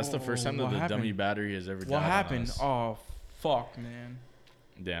 Damn, that's the first time that What the dummy happened? battery has ever died. What on happened? us. Oh, fuck, man.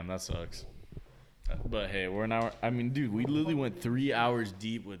 Damn, that sucks. But hey, we're an hour. I mean, dude, we literally went 3 hours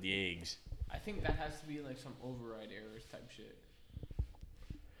deep with the eggs. I think that has to be like some override errors type shit.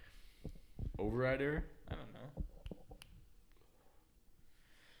 Override error? I don't know.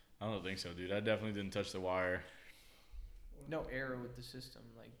 I don't think so, dude. I definitely didn't touch the wire. No error with the system,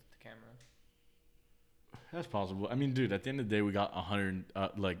 like the camera. That's possible. I mean, dude, at the end of the day, we got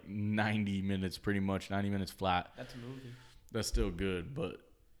 90 minutes, pretty much 90 minutes flat. That's a movie. That's still good, but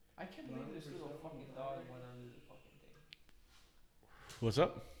I can't believe this little fucking dog went under the fucking thing. what's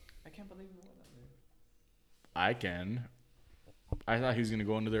up? I can't believe it went under. I can. I thought he was gonna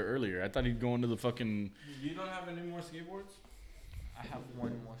go under there earlier. I thought he'd go into the fucking. You don't have any more skateboards? I have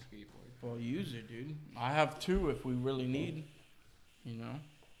one more skateboard. Well, use it, dude. I have 2 if we really need. You know.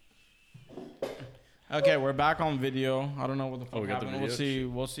 Okay, we're back on video. I don't know what the fuck we got the happened. video?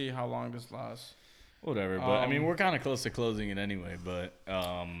 We'll see how long this lasts. Whatever, but I mean, Um, we're kind of close to closing it anyway. But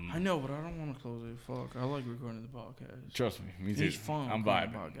I know, but I don't want to close it. Fuck, I like recording the podcast. trust me, too. It's fun. I'm recording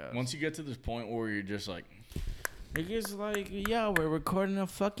vibing. the podcast. Once you get to this point where you're just like, It gets like, yeah, we're recording a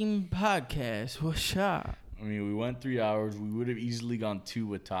fucking podcast. What's up? I mean, we went 3 hours. We would have easily gone 2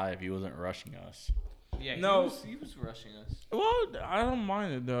 with Ty if he wasn't rushing us. Yeah, No. he was rushing us. Well, I don't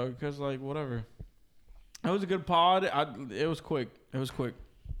mind it though, cause like whatever. It was a good pod. It was quick. It was quick.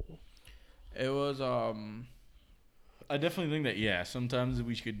 It was I definitely think that sometimes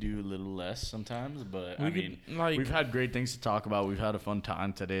we could do a little less sometimes, but We I could, mean, like- we've had great things to talk about. We've had a fun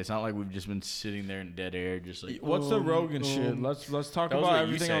time today. It's not like we've just been sitting there in dead air, just like. What's the Rogan shit? Let's talk That was about what you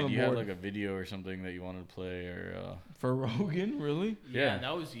everything said. on the You board had like a video or something that you wanted to play, or for Rogan. Really? Yeah.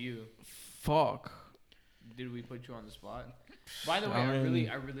 That was you. Fuck. Did we put you on the spot? By the way, I mean-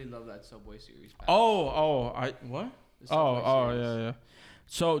 I really love that Subway series. Pass. I what? The Subway series. Yeah.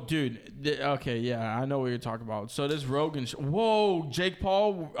 So, dude, okay, yeah, I know what you're talking about. So this Rogan, whoa,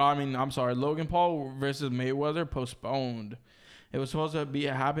 Logan Paul versus Mayweather postponed. It was supposed to be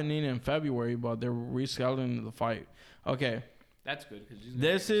happening in February, but they're rescheduling the fight. Okay, That's good because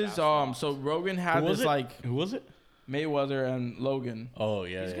this is so Rogan had this like who was it? Mayweather and Logan. Oh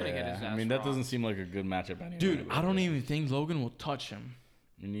yeah, He's gonna get his I ass mean, that rocked. doesn't seem like a good matchup anyway. Dude, but- I don't even think Logan will touch him.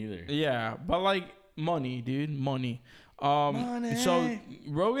 Me neither. Yeah, but like money, dude, money. Money. So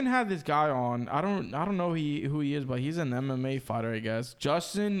Rogan had this guy on. I don't know who he is, but he's an MMA fighter, I guess.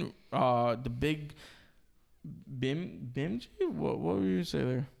 Justin, the big Bimji. What were you say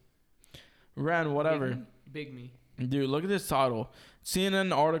there? Ran whatever. Big me. Dude, look at this title.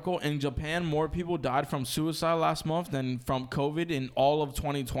 CNN article: in Japan, more people died from suicide last month than from COVID in all of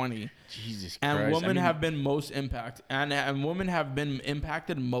 2020. Jesus Christ. And women I mean, have been most impacted. And women have been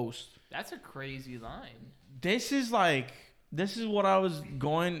impacted most. That's a crazy line. This is what I was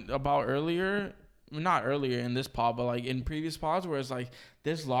going about earlier. Not earlier in this pod, but like in previous pods where it's like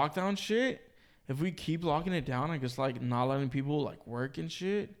this lockdown shit. If we keep locking it down, like it's like not letting people like work and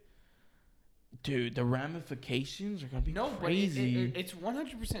shit. Dude, the ramifications are gonna be crazy. But it's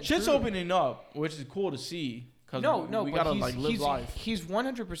 100% Shit's true. opening up, which is cool to see. Cause No, we but gotta he's, like live he's, life. He's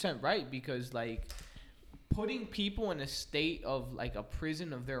 100% right because like putting people in a state of like a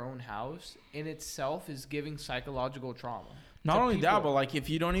prison of their own house in itself is giving psychological trauma. Not to only that, people. but like if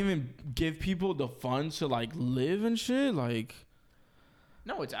you don't even give people the funds to like live and shit, like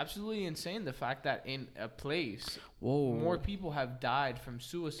No, it's absolutely insane the fact that in a place whoa, more people have died from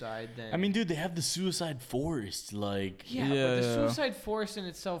suicide than I mean, dude, they have the suicide forest. Like, yeah, Yeah, but the yeah. suicide forest in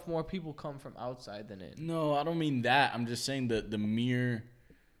itself, more people come from outside than in. no, I don't mean that. I'm just saying that the mere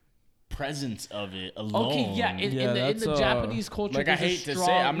presence of it alone. Okay, yeah, in the that's, Japanese culture, Like, I there's a hate to say,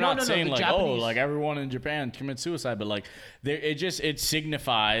 strong- I'm not no, saying the like, Japanese- like everyone in Japan commits suicide, but like, it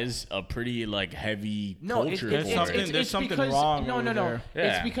signifies a pretty like heavy culture. There's for something- it. there's something because, wrong No, over no, no. there.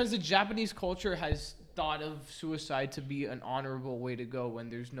 Yeah. It's because the Japanese culture has thought of suicide to be an honorable way to go when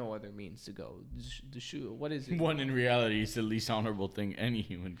there's no other means to go. The shoe, what is it? When in reality, it's the least honorable thing any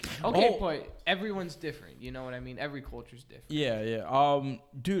human can. Okay, Oh. but everyone's different. You know what I mean? Every culture's different. yeah.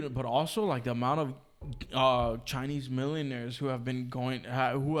 Dude, but also like the amount of Chinese millionaires who have been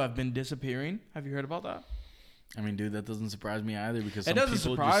disappearing. Have you heard about that? I mean, dude, that doesn't surprise me either because It some doesn't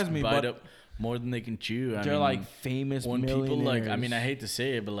people surprise just me, bite but up more than they can chew. I They're mean, like famous when millionaires. people like, I mean, I hate to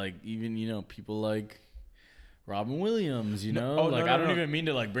say it, but like even people like Robin Williams, No, like no, I don't no. even mean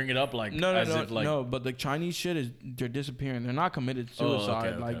to like bring it up like as if like no. But the Chinese shit is they're disappearing. They're not committed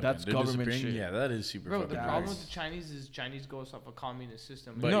suicide. That's They're government disappearing? shit. Yeah, that is super. Bro, fucking the nice. problem with the Chinese is Chinese goes off a communist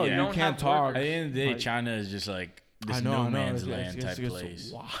system. But no, yeah. you don't can't have talk. workers. At the end of the day, Like- China is just like this I know, no man's It's- land it's- type it's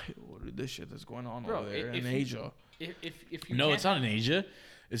place. wild, this shit that's going on Bro, over there if in you- Asia. If you No, can't- it's not in Asia.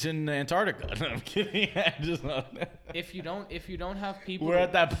 It's in Antarctica. No, I'm kidding. If you don't have people, We're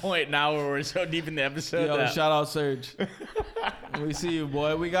at that point now where we're so deep in the episode. Yo, that- shout out Serge. We see you,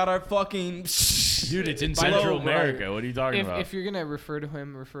 boy. We got our fucking Dude, it's in Slow, Central right? America. What are you talking about? if you're gonna refer to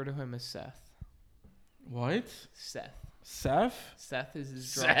him as Seth. What? Seth. Seth? Seth is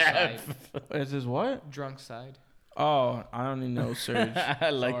his drunk side. Seth. Is this what? Drunk side. Oh, I don't even know Serge. I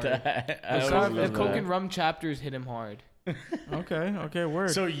like Sorry. that. I The always Seth- love The Love Coke that. and Rum chapters hit him hard. Okay,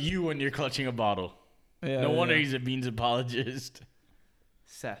 word. So you when you're clutching a bottle. yeah, No wonder yeah. he's a beans apologist.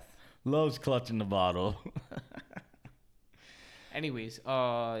 Seth. Loves clutching the bottle. Anyways,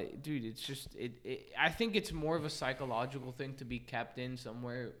 dude, it's just I think it's more of a psychological thing to be kept in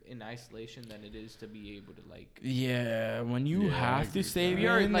somewhere in isolation than it is to be able to like. Yeah, when you Yeah, I have agree to with stay that. We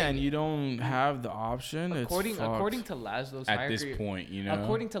are, in like- and you don't have the option, According it's fucked. according to Maslow's At this hierarchy, point, you know.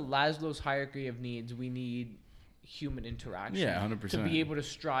 according to Maslow's hierarchy of needs, we need human interaction. Yeah, 100%. To be able to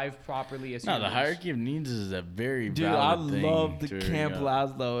strive properly as No, the humans. hierarchy of needs is a very Dude, I valid thing love the to Camp bring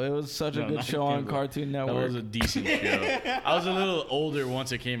up. Laszlo. It was such a No, good not show on Camp Laszlo. Cartoon That Network. was a decent show. I was a little older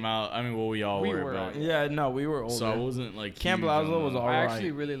once it came out. I mean, well, we all We were, were, but Yeah, no, we were older. so I wasn't like Camp huge on Laszlo was the- all I right.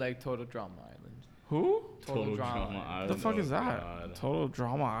 actually really like Total Drama Island. Who? Total Drama. Island. The fuck is that? God. Total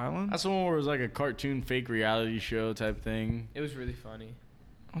Drama Island? That's the one where it was like a cartoon fake reality show type thing. It was really funny.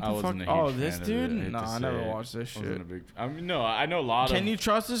 What I the wasn't fuck? a huge Oh, this fan of dude? it, I hate No, to I never say it. watched this Wasn't shit. a big. I mean, no, I know a lot of. Can you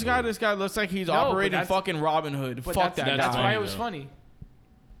trust this guy? This guy looks like he's No, but operating that's- fucking Robin Hood. But Fuck that guy. that's why funny, it was though. funny.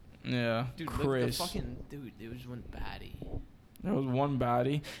 Yeah, Dude, Chris. look at the fucking dude. There was one baddie. There was one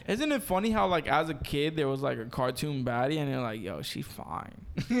baddie. Isn't it funny how like as a kid there was like a cartoon baddie and you're like, yo, she's fine.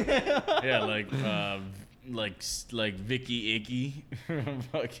 Yeah, like Vicky Icky,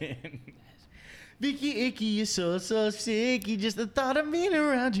 fucking. Vicky Icky, you're so sick. You just the thought of being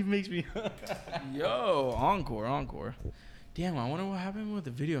around you makes me. Yo, encore. Damn, I wonder what happened with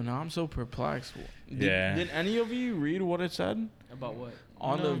the video. Now I'm so perplexed. Yeah. Did any of you read what it said About what?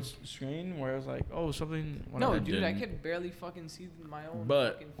 on No. the screen where it was like, oh, something? No, whatever. dude, I didn't. could barely fucking see my own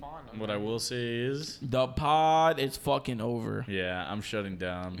But fucking font. on What my- I will say is, The pod is fucking over. yeah, I'm shutting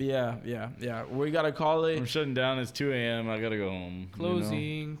down. Yeah. We gotta call I'm it. shutting down. It's 2 a.m. I gotta go home. you know?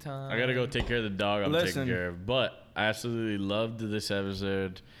 Closing time. I gotta go take care of the dog I'm Listen. taking care of. But I absolutely loved this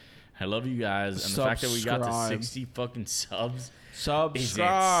episode. I love you guys, and the fact that we got to Subscribe. 60 fucking subs.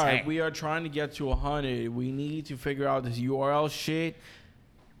 Subscribe. insane. We are trying to get to 100. We need to figure out this URL shit.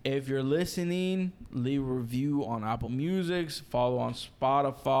 If you're listening, leave a review on Apple Music. Follow on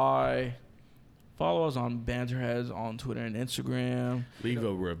Spotify. Follow us on Banterheads on Twitter and Instagram. Leave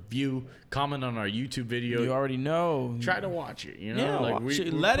a review, comment on our YouTube video. You already know. Try to watch it. You know, Yeah, like watch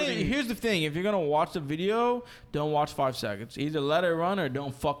it. we're Let it. putting- Here's the thing: if you're gonna watch the video, don't watch 5 seconds. Either let it run or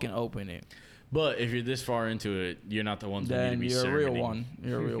don't fucking open it. But if you're this far into it, you're not the ones who need to Then be you're a real sermoning. one.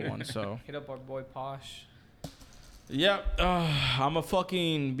 You're a real one. So. Hit up our boy Posh. Yep. I'ma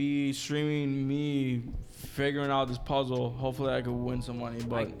fucking be streaming me figuring out this puzzle. Hopefully I could win some money, I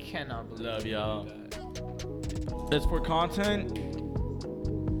but cannot believe Love you y'all. did that. it's for content.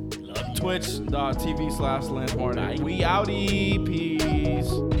 Love you. Twitch.tv/Lance Martin. Bye. We outie.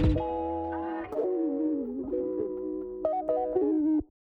 Peace.